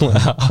tröstið.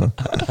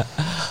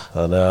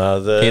 Þannig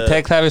að Ég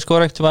tek það við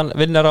skora ekkert vann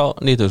vinnar á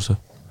 90.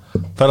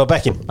 Færa á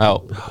bekkin. Já.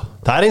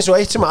 Það er eins og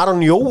eitt sem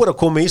Aron Jó er að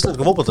koma með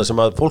íslenska fótbolta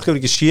sem að fólk hefur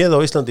ekki séð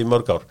á Íslandi í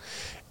mörg ár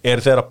er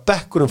þegar að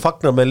bekkurinn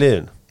fagnar með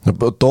liðinu.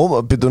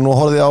 Býtu, nú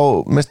horfði ég á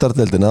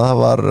meistaradeildina, það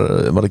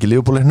var ekki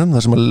Liverpool-leiknum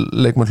þar sem að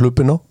leikmenn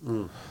hlupin á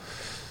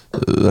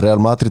Real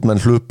Madrid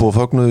menn hlupu og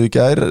fögnuðu í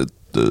gær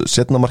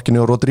setna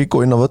markinu á Rodrigo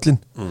inn á völlin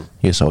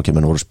Ég sá ekki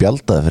menn voru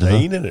spjaldaði fyrir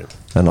Nei.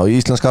 En á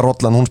íslenska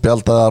rollan, hún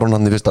spjaldaði Aron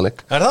hann í fyrsta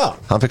leik. Er það?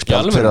 Hann fekk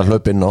spjald fyrir að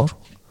hlaupa inn á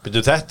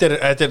Býtu, þetta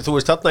er, þú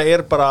veist, þarna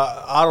er bara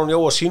Aron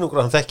Jó að sína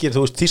okkur, hann þekkir,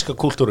 þú veist, þýska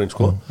kultúrin,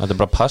 sko. Þetta er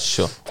bara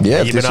passjó. Ég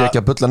held sé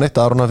ekki að bulla neitt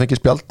að Aron hann fekk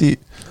spjald í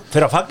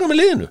fyrir að fagna með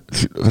liðinu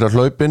fyrir að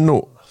hlaupa inn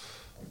og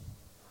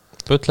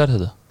Bull er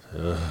þetta.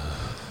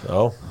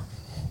 Já.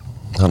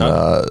 Þannig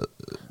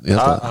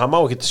að hann má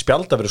ekki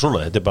spjalda fyrir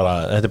svona,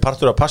 þetta er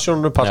partur af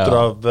passjónunum, partur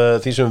af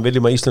því sem við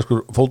viljum að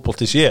íslenskur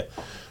fótbolti sé,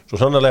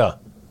 svo sannarlega.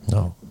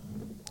 Já.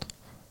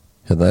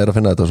 Hérna er að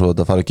finna þetta svo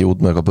þetta fari ekki út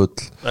með eitthvað bull.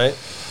 Nei,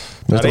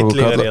 það er eitt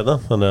líðar í þetta,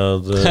 þannig að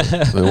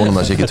við vonum að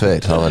það sé ekki 2,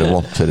 það væri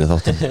vont fyrir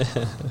þáttin.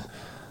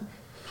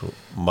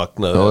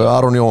 Magnaður. Já,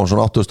 Aron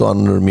Jónsson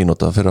 82.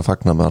 mínúta fyrir að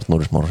fagna með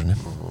Arnóri Smárasinni.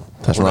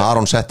 Það er svona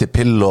Aron setti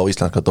pillu á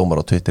íslenska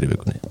dómar á Twitter í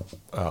vikunni.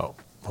 Já,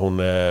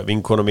 hún er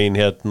vinkona mín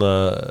hérna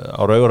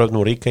á Rauvarhöfn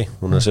og Ríkey,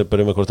 hún er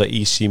bara hvort að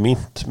Easy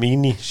Mint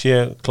Mini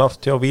sé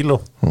klárt hjá Víló.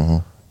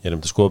 Ég er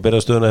að skoða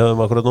byrjastöðuna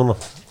hefðum akkurat núna.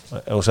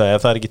 Hún sagði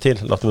ef það er ekki til,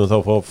 láttum við þá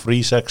fá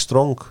Free Sex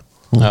Strong.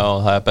 Já,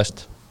 það er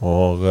best.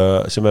 Og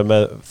sem er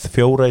með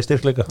 4 í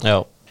styrkleika. Já.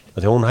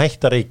 Þegar hún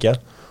hætti að reykja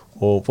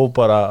og fór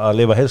bara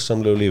að lifa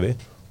heilsamlegu lífi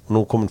og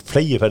nú komin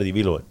flegiferð í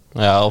Vílói.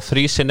 Já, og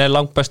frísin er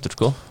langt bestur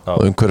sko.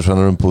 Og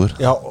umhverfisvænar umbúður.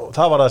 Já,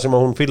 það var það sem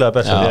hún fílaði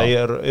best því að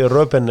í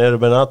Röpen eru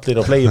með allir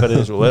á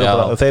flegiferði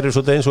og þeir eru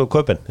svolítið eins og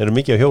Köpen, eru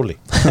mikið á hjóli.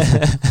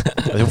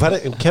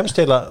 Þú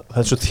kemst heila,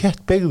 það er svo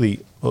þétt beigði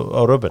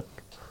á Röpen.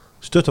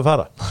 Stutt að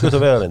fara, stutt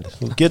að vegalendir.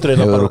 Ég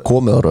hefur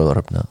komið á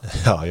Rauvarhöfn.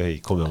 Já, ég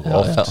komið á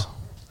oft.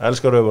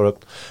 Elskar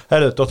Rauvarhöfn.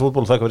 Herðu, Dóttir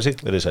fútból, þakka fyrir sig,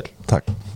 verið sæl. Takk.